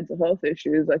number of mental health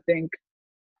issues, I think,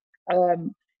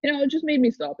 it just made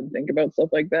me stop and think about stuff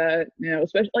like that,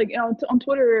 especially like, on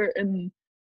Twitter and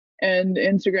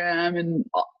Instagram, and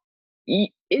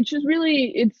it's just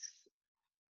really,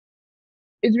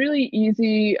 it's really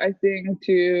easy, I think,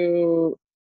 to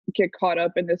get caught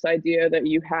up in this idea that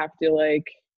you have to like,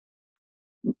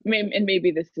 and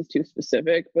maybe this is too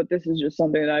specific, but this is just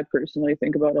something that I personally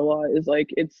think about a lot, is like,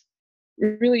 it's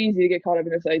really easy to get caught up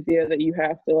in this idea that you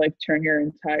have to like turn your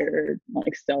entire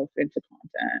like self into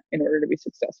content in order to be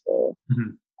successful.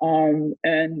 Mhm.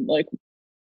 And like,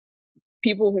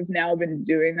 people have now been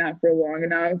doing that for long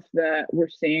enough that we're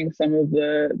seeing some of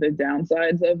the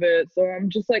downsides of it. So I'm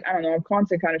just like, I don't know, I'm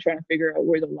constantly kind of trying to figure out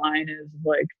where the line is,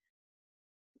 like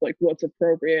what's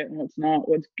appropriate and what's not,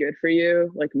 what's good for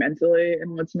you like mentally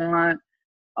and what's not.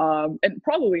 And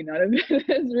probably none of it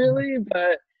is really,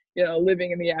 but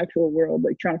living in the actual world,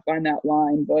 like trying to find that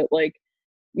line. But like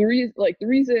the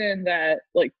reason that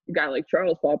like a guy like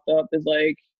Charles popped up is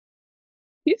like,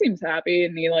 he seems happy,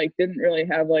 and he like didn't really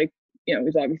have like,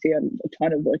 he's obviously had a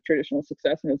ton of like traditional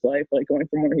success in his life, like going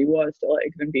from where he was to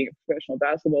like then being a professional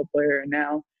basketball player, and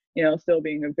now still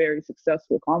being a very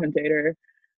successful commentator.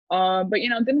 But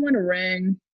didn't win a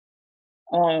ring,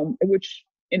 which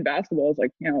in basketball is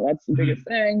like, that's the biggest Mhm.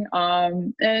 thing.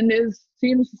 And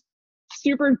seems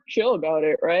super chill about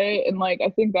it, right? And like, I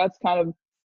think that's kind of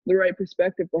the right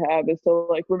perspective to have, is to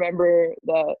like remember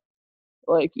that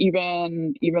like,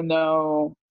 even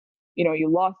though you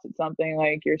lost at something,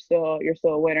 like you're still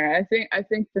a winner. I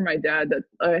think for my dad, that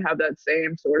I have that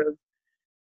same sort of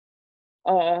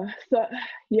so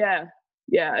yeah,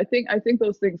 yeah, I think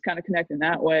those things kind of connect in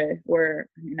that way, where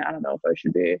I mean, I don't know if I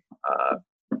should be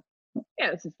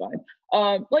yeah, this is fine.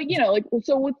 Like, like,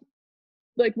 so with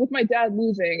my dad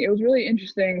losing, it was really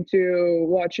interesting to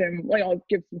watch him. Like, I'll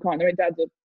give some context. My dad's a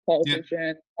Yeah.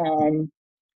 politician.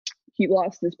 He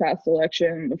lost this past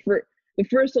election, the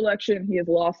first election he has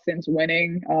lost since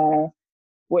winning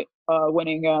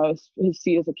his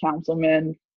seat as a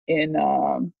councilman in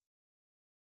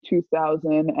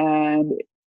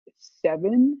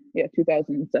 2007. Yeah,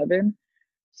 2007.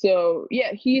 So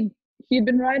yeah, he'd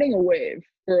been riding a wave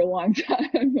for a long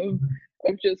time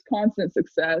of just constant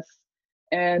success.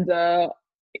 And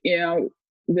you know,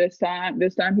 this time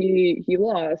he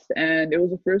lost, and it was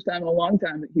the first time in a long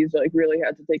time that he's like really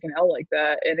had to take an L like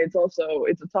that. And it's a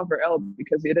tougher L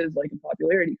because it is like a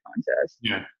popularity contest.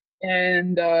 Yeah.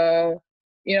 And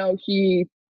he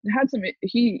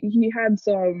had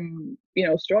some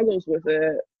struggles with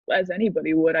it, as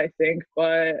anybody would, I think.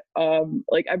 But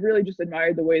like, I've really just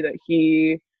admired the way that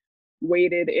he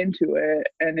waded into it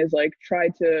and is like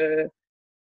tried to,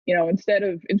 instead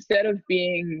of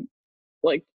being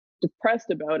like depressed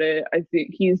about it, I think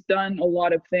he's done a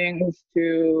lot of things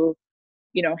to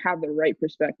have the right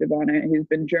perspective on it. He's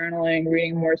been journaling,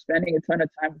 reading more, spending a ton of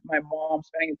time with my mom,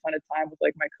 spending a ton of time with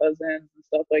like my cousins and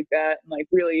stuff like that, and like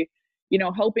really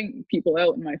helping people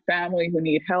out in my family who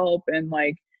need help, and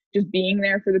like just being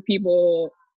there for the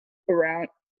people around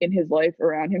in his life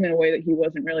around him in a way that he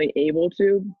wasn't really able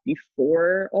to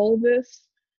before all of this.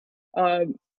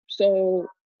 So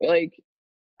like,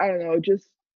 I don't know, just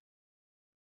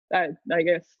I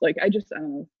guess like, I don't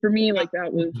know, for me, like,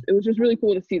 it was just really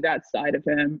cool to see that side of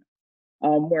him.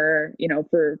 Where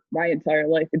for my entire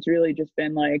life it's really just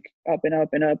been like up and up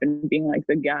and up, and being like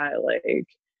the guy, like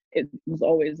it was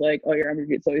always like, oh, your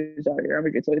Emirates always are, your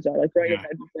Emirates always are, like right in Yeah.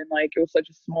 Edmonton, like it was such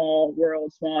a small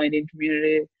world, small Indian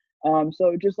community.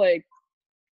 So just like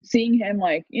seeing him,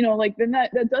 like like, then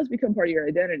that does become part of your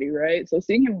identity, right? So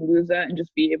seeing him lose that and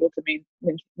just be able to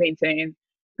maintain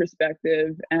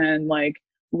perspective and like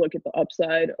look at the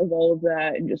upside of all of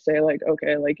that and just say like,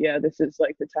 okay, like, yeah, this is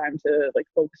like the time to like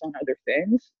focus on other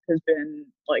things, has been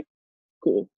like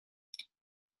cool.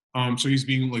 So he's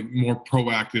being like more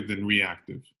proactive than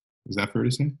reactive. Is that fair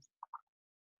to say?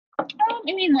 I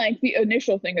mean, like, the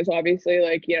initial thing is obviously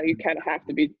like, you kind of have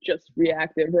to be just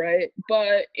reactive, right?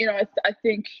 But I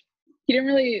think he didn't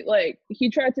really, like, he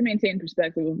tried to maintain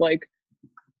perspective of like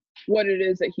what it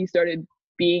is that he started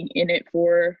being in it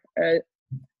for,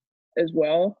 as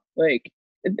well. Like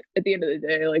at the end of the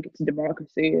day, like it's a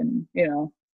democracy, and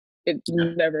it's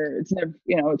never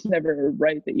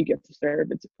right that you get to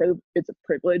serve. It's a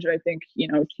privilege. I think he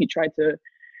tried to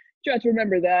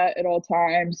remember that at all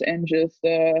times, and just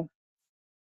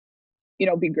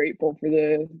be grateful for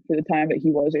the time that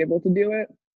he was able to do it.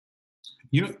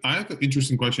 I have an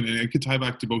interesting question, and it could tie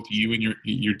back to both you and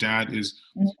your dad. Is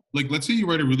Mhm. like, let's say you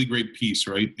write a really great piece,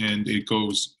 right? And it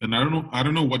goes, and I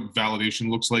don't know what validation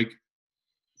looks like,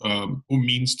 or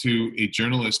means to a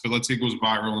journalist, but let's say it goes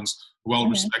viral and it's well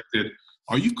respected.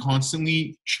 Are you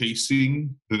constantly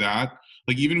chasing that?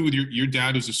 Like, even with your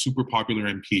dad is a super popular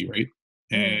MP, right?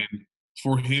 And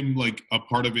for him, like, a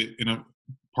part of it,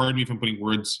 pardon me if I'm putting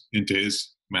words into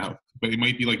his mouth, but it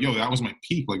might be like, yo, that was my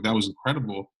peak. Like, that was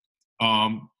incredible.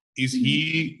 Is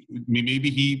he, maybe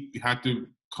he had to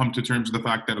come to terms with the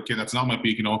fact that, okay, that's not my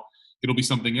peak, it'll be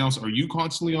something else. Are you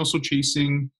constantly also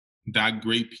chasing that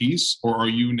great piece, or are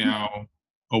you now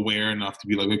aware enough to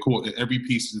be like, cool, every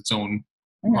piece is its own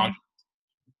project?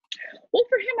 Well,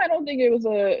 for him, I don't think it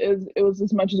was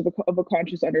as much of a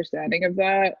conscious understanding of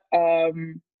that,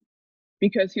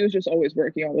 because he was just always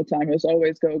working all the time. It was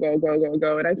always go, go, go, go,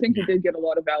 go. And I think he did get a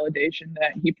lot of validation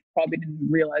that he probably didn't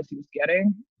realize he was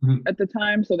getting at the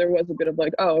time. So there was a bit of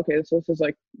like, oh, okay, so this is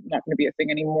like not going to be a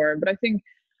thing anymore. But I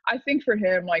think for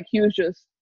him, like, he was just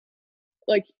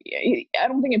like, I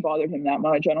don't think it bothered him that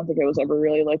much. I don't think it was ever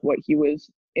really like what he was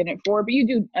in it for. But you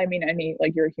do, I mean,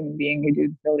 like, you're a human being. You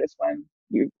do notice when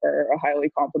you are a highly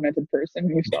complimented person,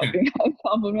 you stop being highly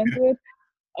complimented.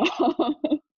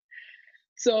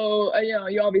 So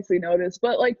you obviously notice,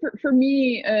 but like for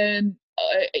me, and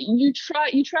you try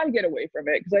to get away from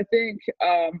it, because I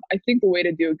think the way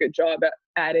to do a good job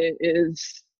at it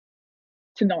is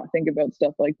to not think about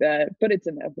stuff like that. But it's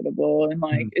inevitable, and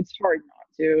like it's hard not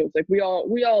to. It's like we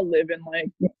all live in, like,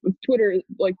 Twitter.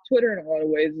 Like, Twitter in a lot of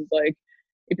ways is like,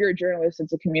 if you're a journalist,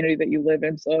 it's a community that you live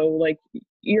in. So like,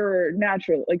 you're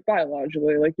natural, like,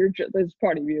 biologically, like, there's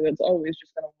part of you that's always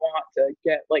just going to want to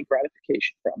get like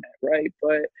gratification from it, right?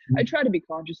 But I try to be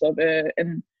conscious of it,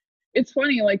 and it's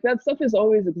funny, like, that stuff has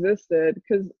always existed,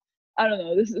 because I don't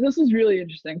know, this was really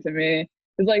interesting to me.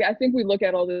 It's like, I think we look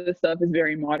at all this stuff as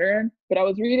very modern, but I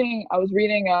was reading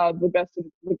The Best of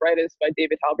the Brightest by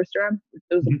David Halberstam.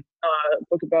 It was a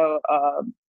book about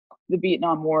the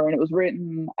Vietnam War, and it was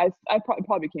written, I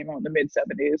probably came out in the mid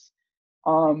 70s.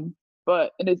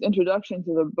 But in his introduction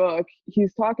to the book,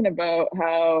 he's talking about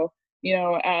how,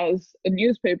 as a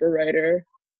newspaper writer,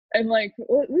 and like,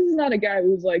 well, this is not a guy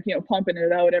who's like, pumping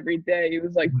it out every day. He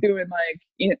was like doing like,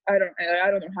 I don't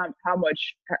know how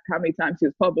many times he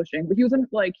was publishing, but he was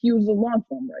a long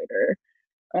form writer.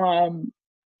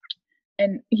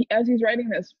 And as he's writing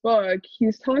this book,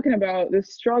 he's talking about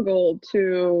this struggle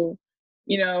to,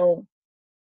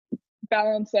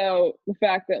 balance out the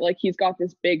fact that, like, he's got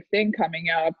this big thing coming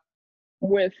up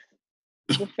with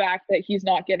the fact that he's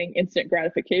not getting instant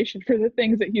gratification for the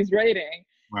things that he's writing.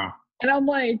 Wow. And I'm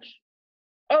like,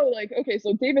 oh, like, okay,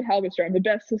 so David Halberstam, the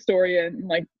best historian,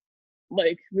 like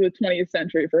the 20th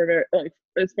century for like,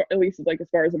 at least like as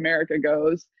far as America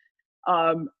goes,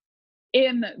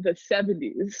 in the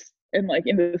 70s and like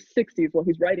in the 60s while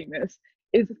he's writing this,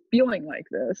 is feeling like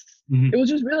this. It was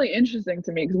just really interesting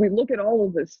to me, because we look at all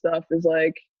of this stuff as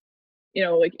like,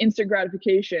 like, instant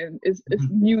gratification is this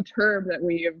new term that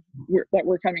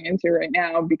we're coming into right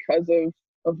now because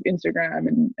of Instagram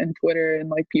and Twitter, and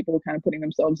like people kind of putting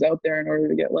themselves out there in order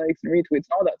to get likes and retweets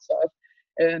and all that stuff.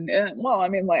 And well, I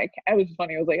mean, like, I was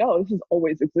funny. I was like, oh, this has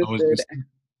always existed.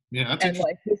 Yeah, that's and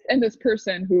like this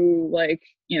person who, like,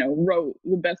 wrote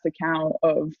the best account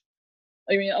of,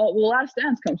 I mean, The Last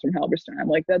Dance comes from Halberstam.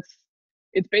 Like,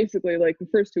 it's basically like the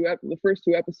first two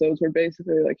episodes were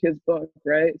basically like his book,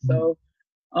 right? So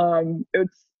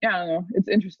it's, I don't know, it's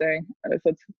interesting. So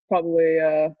it's probably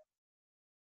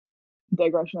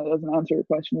digression that doesn't answer your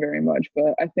question very much,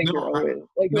 but I think you're always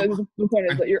like, the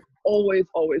point is that you're always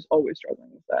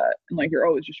struggling with that, and like, you're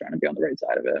always just trying to be on the right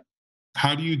side of it.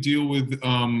 How do you deal with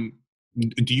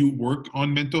do you work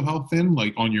on mental health then,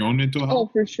 like on your own mental health?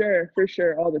 Oh, for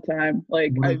sure, all the time.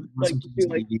 Like, I like to do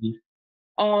like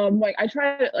like, I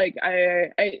try to, like,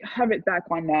 I have it back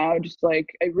on now, just like,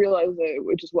 I realized that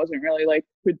it just wasn't really like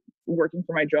working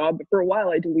for my job, but for a while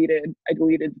I deleted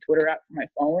the Twitter app from my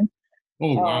phone.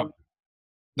 Oh wow.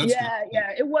 Yeah,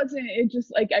 it wasn't, it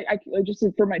just like, I just,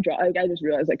 for my job, like, I just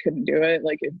realized I couldn't do it.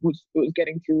 Like, it was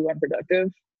getting too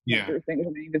unproductive. Yeah. There were things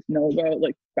I needed to know about,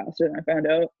 like, faster than I found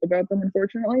out about them,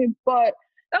 unfortunately. But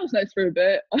that was nice for a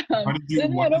bit. Why did you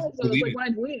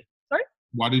Sorry?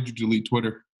 Why did you delete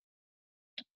Twitter?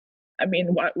 I mean,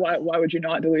 why would you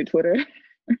not delete Twitter?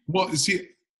 Well, see,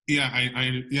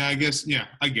 Yeah, yeah, I guess, yeah,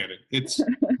 I get it. It's,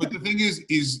 but the thing is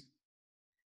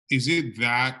it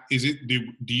that, is it,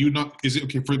 do you not, is it,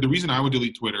 okay, for the reason I would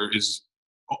delete Twitter is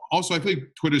also, I feel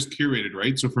like Twitter's curated,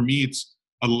 right? So for me, it's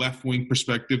a left-wing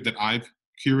perspective that I've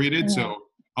curated. Mhm, So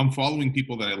I'm following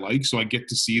people that I like. So I get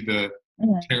to see the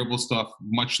mhm, terrible stuff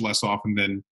much less often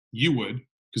than you would.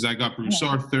 Because I got Bruce mhm.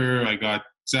 Arthur, I got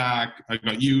Zach, I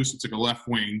got you. So it's like a left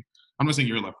wing. I'm not saying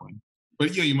you're left wing,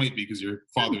 but yeah, you might be because your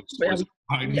father But supports it.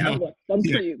 yeah, I'm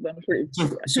Yeah. pretty, So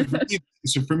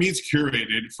yeah. for me, it's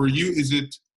curated. For you, is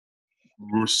it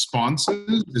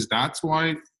responses? Is that's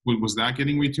why was that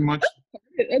getting way too much?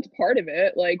 That's part of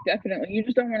it, like definitely. You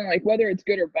just don't want to, like, whether it's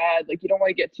good or bad, like you don't want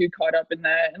to get too caught up in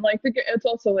that. And like it's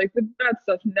also like the bad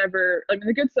stuff never, I mean,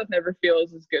 the good stuff never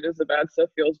feels as good as the bad stuff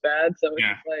feels bad. So it's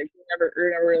Yeah. just like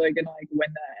you're never really gonna like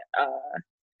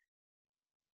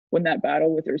win that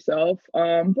battle with yourself.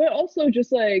 But also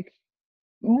just like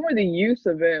more the use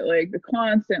of it, like the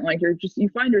constant, like you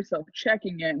find yourself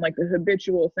checking it, and like the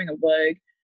habitual thing of like,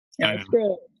 I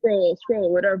know.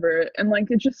 scroll, whatever. And like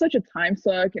it's just such a time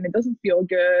suck and it doesn't feel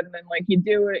good. And then like you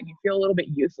do it and you feel a little bit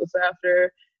useless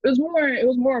after. It was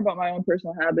more about my own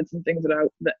personal habits and things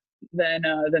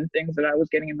than things that I was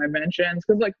getting in my mentions.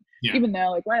 Cause like Yeah. even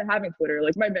now, like when I'm having Twitter,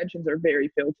 like my mentions are very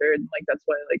filtered. And like that's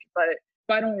why like if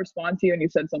I don't respond to you and you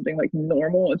said something like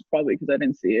normal, it's probably because I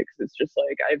didn't see it. Cause it's just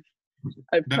like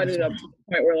I've cut That's it up to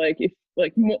the point where like if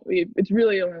like it's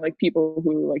really only like people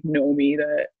who like know me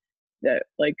that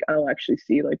like I'll actually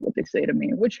see like what they say to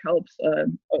me, which helps a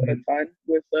mhm. ton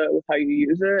with how you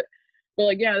use it. But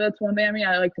like yeah, that's one thing. I mean,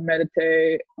 I like to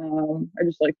meditate. I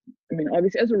just like, I mean,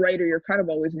 obviously as a writer, you're kind of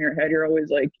always in your head. You're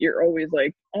always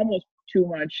like almost too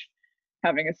much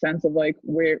having a sense of like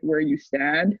where you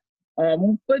stand.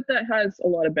 But that has a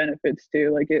lot of benefits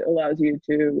too. Like it allows you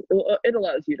to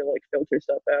like filter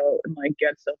stuff out and like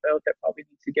get stuff out that probably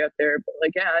needs to get there. But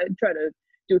like yeah, I try to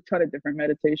do a ton of different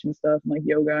meditation stuff and like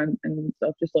yoga and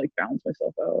stuff just to like balance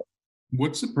myself out.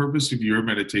 What's the purpose of your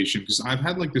meditation? Because I've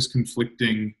had like this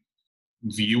conflicting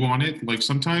view on it. Like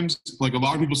sometimes, like a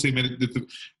lot of people say that the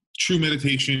true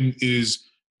meditation is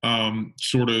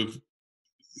sort of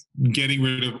getting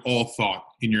rid of all thought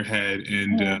in your head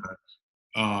and Mm,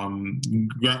 um,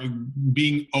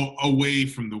 being away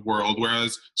from the world.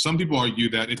 Whereas some people argue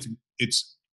that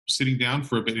it's sitting down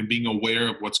for a bit and being aware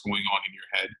of what's going on in your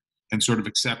head and sort of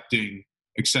accepting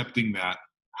that.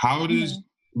 How does mm.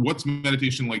 what's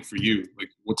meditation like for you? Like,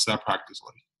 what's that practice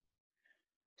like?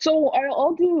 So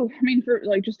I'll do. I mean, for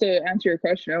like just to answer your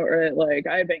question outright, like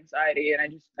I have anxiety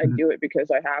and I Mhm, do it because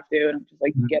I have to, and I'm just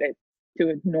like mhm. get it to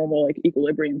a normal like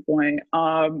equilibrium point.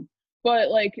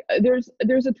 But like there's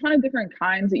a ton of different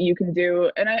kinds that you can do,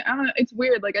 and I don't know, it's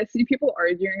weird. Like I see people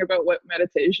arguing about what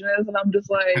meditation is, and I'm just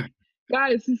like,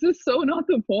 guys, this is so not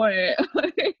the point.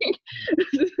 Like,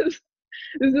 this is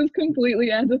this is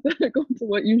completely antithetical to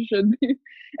what you should be.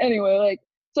 Anyway, like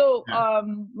so Yeah.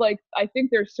 like I think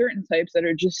there's certain types that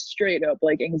are just straight up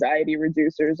like anxiety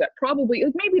reducers that probably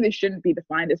like maybe they shouldn't be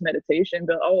defined as meditation,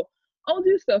 but I'll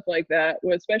do stuff like that,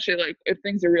 especially like if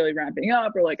things are really ramping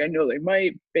up or like I know they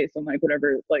might based on like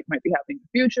whatever like might be happening in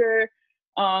the future.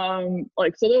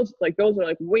 Like so those are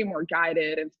like way more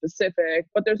guided and specific,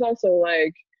 but there's also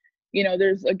like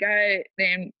there's a guy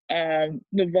named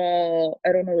Naval.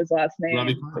 I don't know his last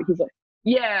Ravi name, but Khan? he's like,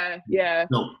 yeah, yeah,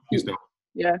 No, he's dope.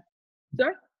 yeah.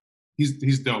 Sorry?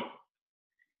 He's dope.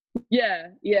 Yeah,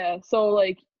 yeah. So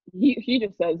like he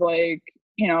just says like,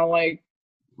 like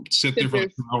Sit there sit for there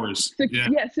like 2 hours. six Yeah.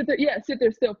 yeah, sit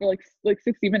there still for like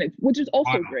 60 minutes, which is I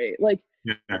also know. great.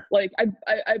 Yeah. Like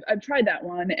I've tried that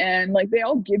one and like they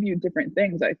all give you different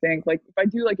things. I think like if I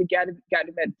do like a guided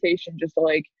meditation just to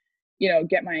like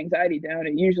get my anxiety down,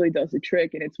 it usually does the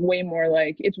trick, and it's way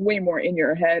more in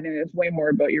your head, and it's way more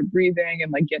about your breathing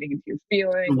and like getting into your So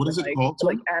feelings what and is it called,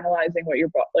 like sorry? analyzing what your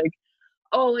like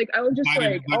like I was just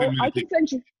like Guided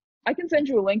meditation. I can send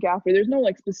you a link after. There's no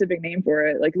like specific name for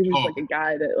it. Like there's just Oh, like a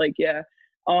guy that like yeah.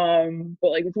 But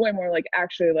like it's way more like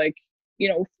actually like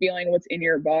feeling what's in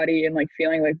your body and like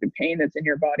feeling like the pain that's in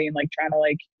your body and like trying to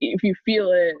like if you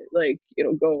feel it like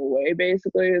it'll go away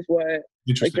basically is what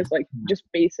interesting. like just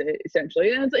face it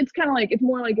essentially. And it's kind of like it's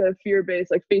more like a fear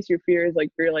based like face your fears like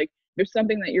fear like there's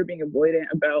something that you're being avoidant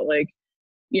about like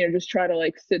just try to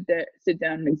like sit down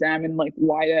and examine like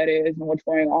why that is and what's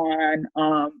going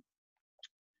on.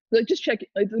 Like just check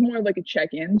like it's more like a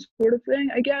check-in sort of thing,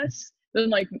 I guess. Then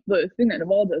like the thing that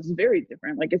Naval does is very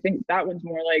different. Like I think that one's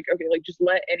more like okay, like just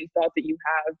let any thought that you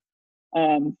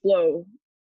have flow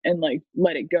and like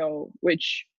let it go,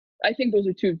 which I think those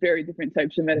are two very different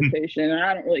types of Mhm. meditation, and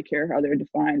I don't really care how they're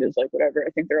defined as like whatever. I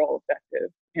think they're all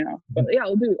effective, you know. But yeah,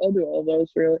 I'll do all of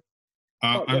those really.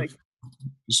 But like, I've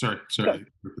sorry, go, sorry.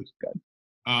 go.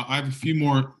 I have a few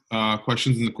more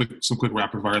questions and some quick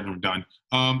rapid fire, then we're done.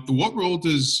 What role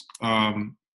does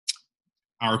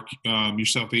our your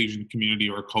South Asian community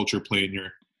or culture play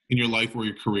in your life or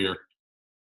your career?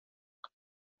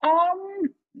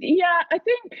 Yeah,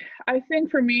 I think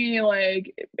for me,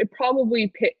 like it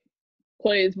probably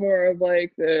plays more of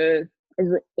like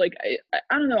like I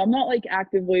don't know. I'm not like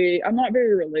actively. I'm not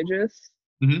very religious,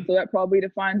 Hmm. so that probably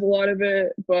defines a lot of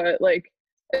it. But like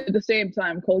at the same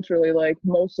time, culturally, like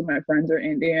most of my friends are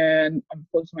Indian. I'm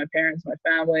close to my parents, my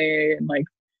family, and like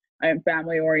I am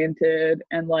family oriented,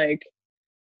 and like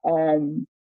um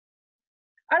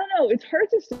I don't know. It's hard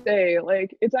to say.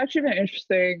 Like, it's actually been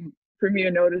interesting for me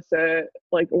to notice it.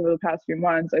 Like over the past few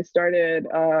months, I started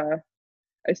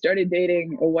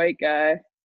dating a white guy.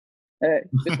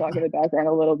 Just talking the background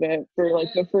a little bit for like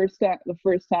the first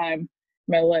time in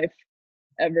my life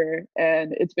ever,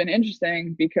 and it's been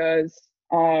interesting because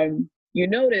you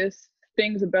notice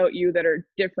things about you that are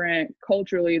different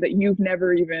culturally that you've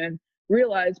never even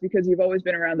realized because you've always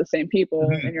been around the same people,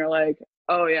 and Hmm. you're like,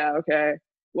 oh yeah, okay,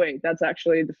 wait, that's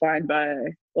actually defined by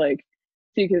like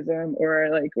Sikhism or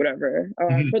like whatever.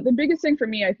 Hmm. But the biggest thing for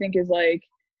me, I think, is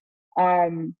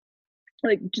um,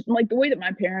 like the way that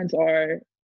my parents are.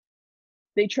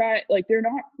 They try like they're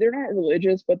not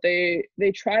religious, but they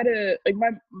try to like my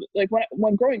like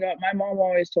when growing up, my mom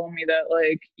always told me that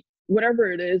like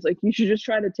whatever it is, like you should just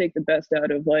try to take the best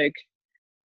out of like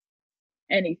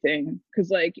anything, because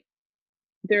like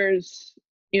there's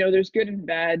there's good and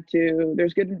bad to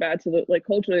the like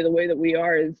culturally the way that we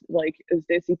are is like as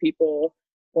Desi people,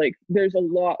 like there's a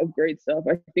lot of great stuff.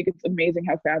 I think it's amazing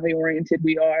how family oriented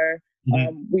we are.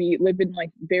 Hmm. We live in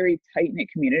like very tight knit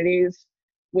communities,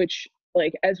 which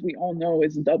like as we all know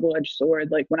is a double edged sword.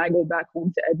 Like when I go back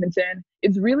home to Edmonton,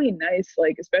 it's really nice,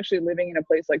 like especially living in a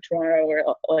place like Toronto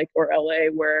or LA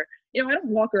where I don't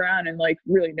walk around and like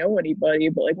really know anybody,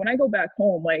 but like when I go back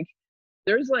home, like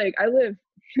there's like I live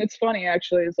it's funny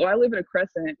actually. So I live in a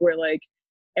crescent where like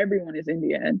everyone is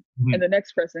Indian, and Hmm. the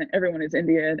next crescent everyone is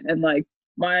Indian, and like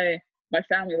my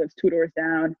family lives two doors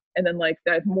down, and then like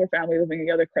I have more family living in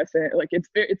the other crescent. Like it's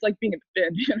like being in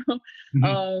the bin, Hmm.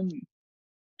 Um,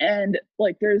 and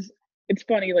like it's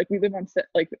funny, like we live on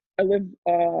like I live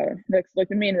next, like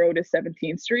the main road is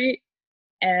 17th Street,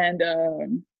 and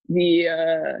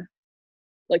the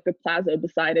like the plaza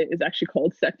beside it is actually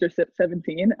called Sector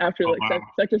 17 after Oh like wow.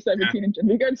 Sector Yeah. 17 in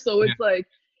Chandigarh. So Yeah. it's like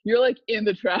you're like in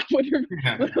the trap when you're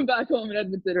Yeah. when I'm back home in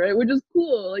Edmonton, right? Which is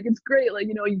cool. Like it's great. Like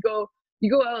you go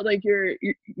out, like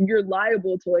you're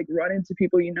liable to like run into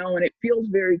people, and it feels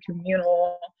very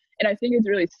communal, and I think it's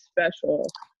really special.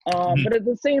 But Hmm. at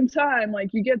the same time, like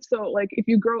you get so like if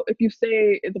you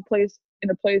stay at the place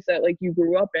that like you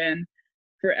grew up in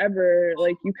forever,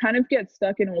 like you kind of get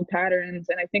stuck in old patterns,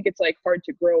 and I think it's like hard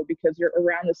to grow because you're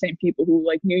around the same people who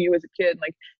like knew you as a kid.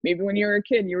 Like maybe when you were a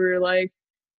kid you were like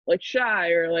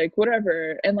shy or like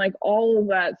whatever, and like all of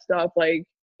that stuff like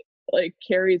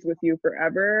carries with you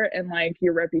forever, and like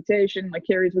your reputation like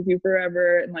carries with you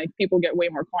forever, and like people get way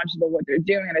more conscious about what they're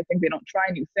doing, and I think they don't try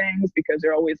new things because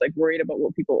they're always like worried about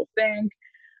what people will think.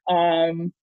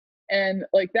 um and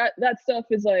like that stuff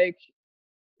is like,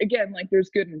 again, like there's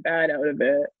good and bad out of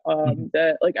it. Hmm.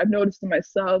 That like I've noticed in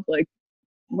myself, like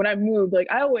when I moved, like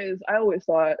I always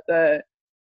thought that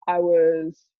I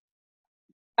was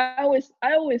I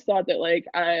always thought that like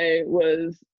I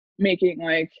was making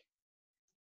like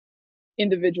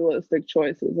individualistic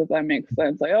choices, if that makes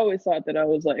sense. I always thought that I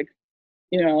was like,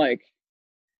 like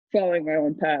following my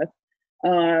own path.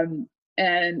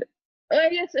 And I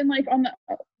guess, and like on the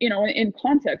in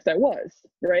context I was,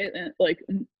 right? And like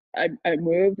I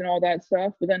moved and all that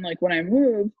stuff, but then like when I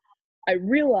moved, I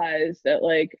realized that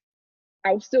like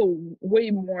I was still way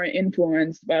more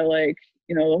influenced by like,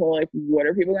 the whole like what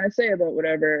are people gonna say about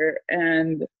whatever,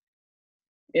 and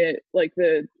it like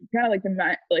the kind of like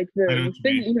like I know the what you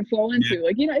thing mean. that you can fall Yeah. into,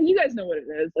 like you guys know what it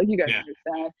is, like you guys Yeah.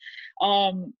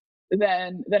 understand.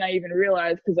 Then I even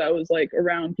realized, because I was like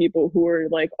around people who were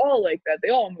like all like that, they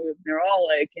all moved, and they're all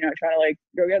like trying to like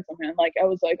go get something, and like I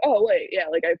was like, oh wait, yeah,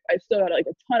 like I still had like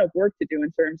a ton of work to do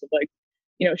in terms of like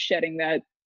shedding that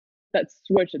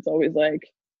switch. It's always like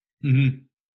Hmm.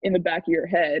 in the back of your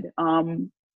head,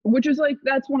 which is like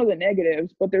that's one of the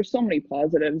negatives, but there's so many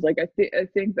positives. Like I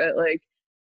think that like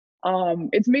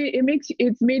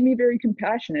it's made me very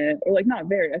compassionate, or like not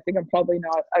very, I think I'm probably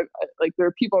not. Like there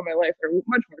are people in my life that are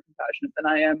much more compassionate than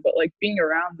I am, but like being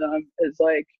around them is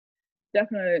like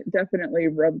definitely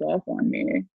rubbed off on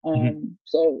me. Mhm.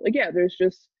 So like, yeah, there's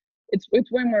just it's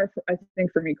way more, I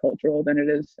think, for me cultural than it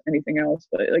is anything else.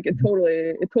 But like, it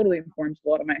totally informs a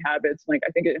lot of my habits. Like,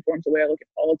 I think it informs the way I look at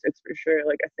politics for sure.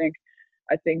 Like, I think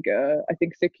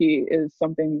Sikhi is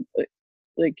something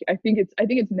like I think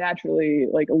it's naturally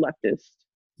like a leftist,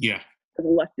 Yeah. a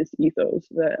leftist ethos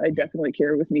that I Yeah. definitely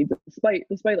carry with me,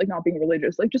 despite like not being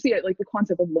religious. Like, just, yeah, like the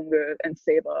concept of linga and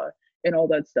seva and all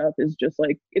that stuff is just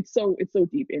like it's so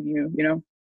deep in you, you know.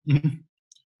 Mhm.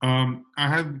 I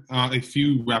have a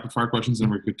few rapid fire questions,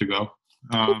 and we're good to go.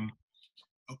 Um,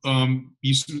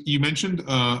 you mentioned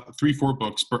 3 4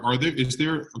 books, but is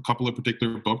there a couple of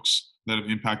particular books that have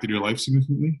impacted your life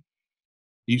significantly?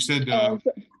 You said Uh,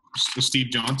 so,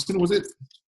 Steve Johnson, was it,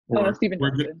 or Stephen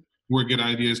Johnson. where good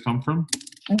ideas come from?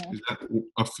 Uh-huh.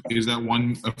 Is that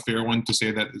one a fair one to say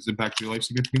that has impacted your life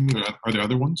significantly, or are there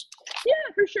other ones? Yeah,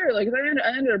 for sure. Like,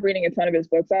 I ended up reading a ton of his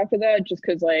books after that, just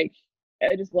because like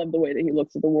I just love the way that he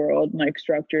looks at the world and like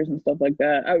structures and stuff like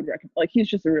that. I would recommend, like, he's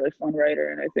just a really fun writer,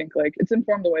 and I think like it's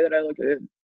informed the way that I look at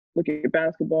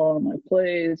basketball and like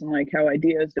plays and like how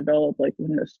ideas develop like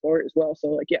within the sport as well. So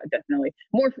like, yeah, definitely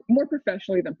more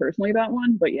professionally than personally, that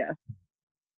one. But yeah.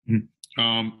 Mhm.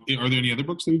 Are there any other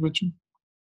books that you mentioned?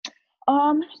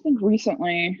 I think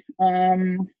recently,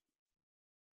 I'm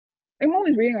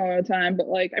always reading all the time, but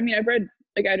like, I mean, I've read,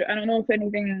 like, I don't know if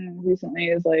anything recently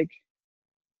is like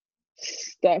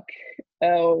stuck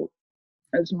out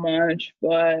as much,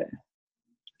 but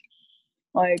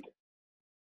like,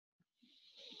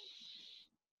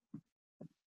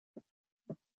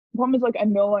 the problem is like I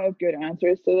know I have good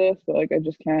answers to this, but like I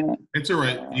just can't. It's all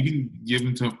right. You Um, can give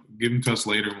them to us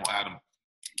later, and we'll add them.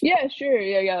 yeah, sure,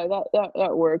 yeah,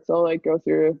 that works. I'll like go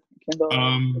through Kindle or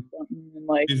Um, something, and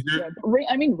like, is there? yeah.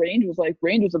 I mean, Range was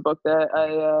a book that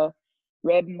I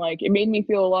read, and like it made me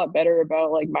feel a lot better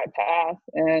about like my path,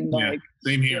 and Yeah, like,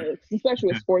 same you here. know, especially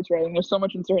with Yeah. sports writing, there's so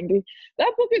much uncertainty.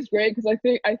 That book is great because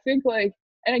I think like,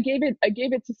 and I gave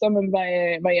it to some of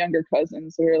my younger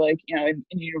cousins who are like, you know, in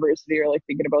university, or like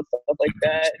thinking about stuff like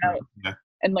that, Yeah.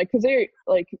 and like, because they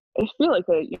like, I feel like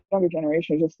the younger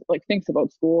generation just like thinks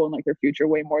about school and like their future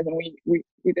way more than we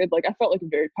did. Like, I felt like a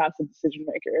very passive decision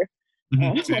maker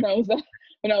Same. when I was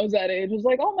that age. It was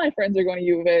like, all my friends are going to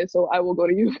U of A, so I will go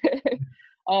to U of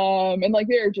A. And like,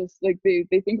 they're just like, they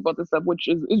think about this stuff, which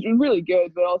is really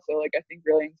good, but also like I think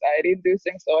really anxiety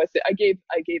inducing. So I gave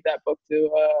that book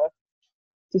to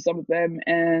some of them,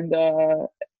 and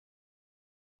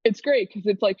it's great because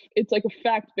it's like a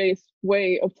fact-based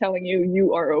way of telling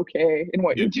you are okay in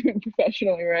what Yeah. you're doing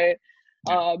professionally, right?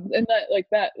 Yeah. And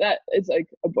that is like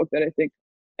a book that I think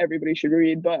everybody should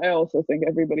read, but I also think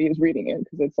everybody is reading it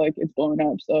because it's like it's blown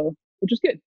up, so, which is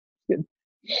good. Good.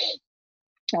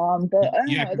 But I don't know,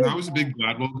 Yeah, because other than that. I Mhm.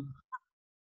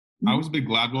 was a big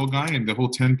Gladwell guy, and the whole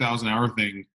 10,000 hour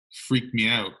thing freaked me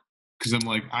out because I'm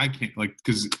like, I can't, like,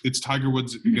 because it's Tiger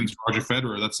Woods against Roger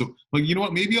Federer. That's so, like, you know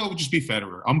what? Maybe I'll just be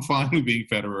Federer. I'm fine with being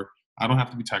Federer. I don't have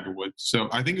to be Tiger Woods. So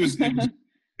I think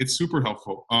it's super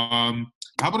helpful. How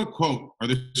about a quote? Are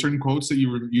there certain quotes that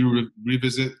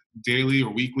revisit daily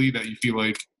or weekly that you feel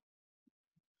like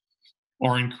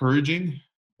are encouraging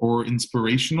or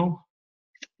inspirational?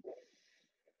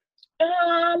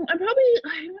 I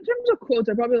probably, in terms of quotes,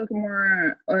 I probably look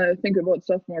more, think about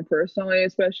stuff more personally,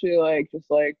 especially like just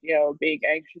like, you know, being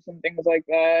anxious and things like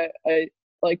that. I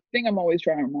like thing I'm always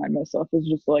trying to remind myself is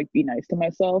just to, like, be nice to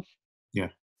myself. Yeah.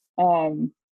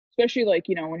 Um, Especially like,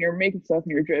 you know, when you're making stuff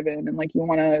and you're driven and like you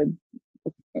want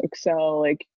to excel,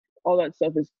 like all that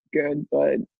stuff is good,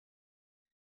 but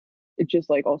it's just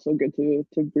like also good to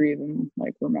breathe and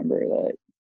like remember that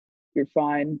you're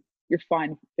fine. You're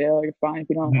fine if you fail. You're fine if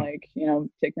you don't, Mhm. like, you know,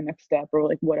 take the next step or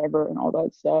like whatever and all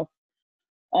that stuff.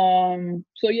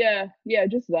 So yeah,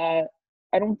 just that.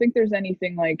 I don't think there's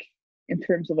anything like in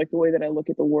terms of like the way that I look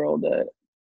at the world that,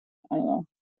 I don't know,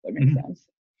 if that makes Mhm. sense.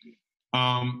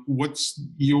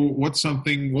 What's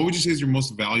something? What would you say is your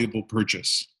most valuable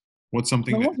purchase? What's My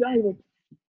something that? most valuable.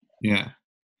 Yeah,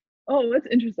 Oh, that's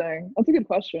interesting. That's a good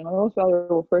question. My most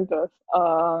valuable purchase.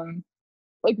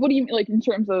 Like, what do you mean, like in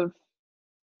terms of?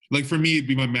 like for me, it'd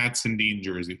be my Matt Sundin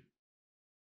jersey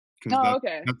because Oh,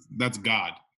 okay. that's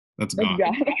God. That's That's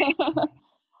God.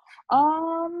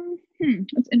 got.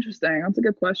 That's interesting. That's a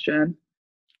good question.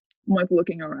 I'm like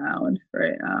looking around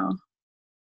right now.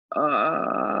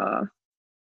 Uh,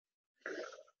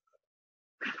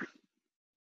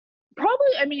 Probably.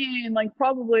 I mean, like,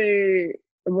 probably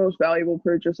the most valuable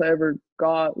purchase I ever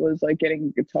got was like getting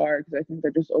a guitar because I think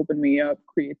that just opened me up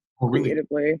Oh, really?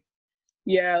 creatively.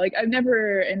 Yeah, like I've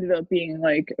never ended up being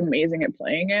like amazing at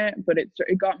playing it, but it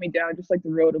got me down just like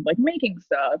the road of like making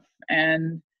stuff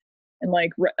and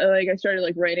like I started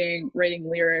like writing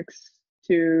lyrics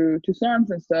to songs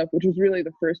and stuff, which was really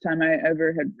the first time I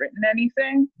ever had written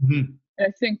anything. Mhm. And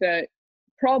I think that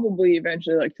probably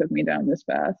eventually like took me down this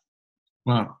path.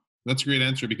 Wow, that's a great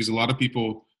answer because a lot of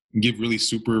people give really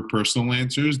super personal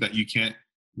answers that you can't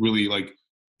really like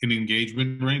in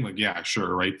engagement ring. Like, yeah,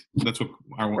 sure, right. That's what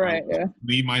I want. Right, yeah.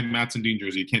 Leave my Mats and Dean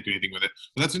jersey. You can't do anything with it.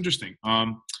 But that's interesting.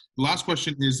 The last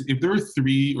question is: if there are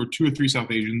three or two or three South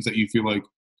Asians that you feel like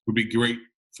would be great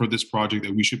for this project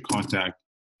that we should contact,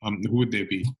 who would they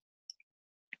be?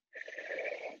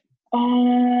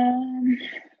 Um,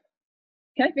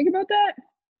 can I think about that?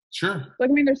 Sure. Like,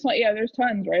 I mean, there's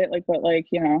tons, right? Like, but like,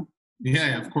 Yeah,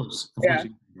 yeah, of course, of yeah.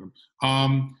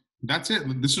 course. That's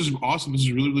it. This was awesome. This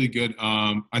is really, really good.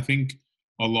 I think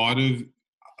a lot of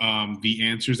the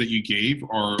answers that you gave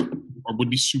are would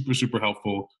be super, super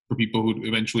helpful for people who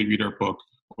eventually read our book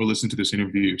or listen to this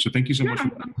interview. So thank you so Yeah, much for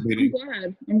I'm participating.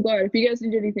 glad. I'm glad. If you guys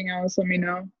need anything else, let me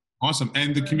know. Awesome.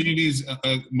 And the community's,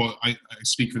 well, I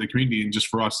speak for the community and just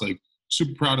for us, like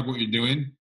super proud of what you're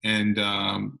doing. And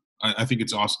I think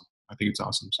it's awesome. I think it's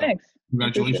awesome. So Thanks. I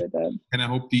congratulations. appreciate that. And I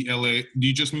hope the LA, do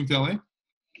you just move to LA?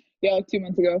 Yeah, like 2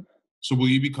 months ago. So will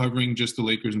you be covering just the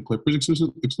Lakers and Clippers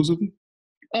exclusively?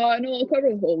 No, I'll cover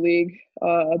the whole league.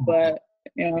 Okay. But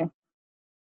yeah,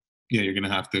 Yeah, you're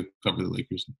gonna have to cover the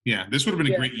Lakers. Yeah, this would have been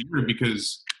a yeah, great year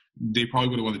because they probably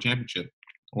would have won the championship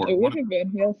or it one would of have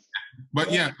them. been, yes.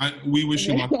 But yeah, we wish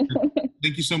you luck.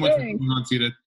 Thank you so much for Thanks. coming on, Sita.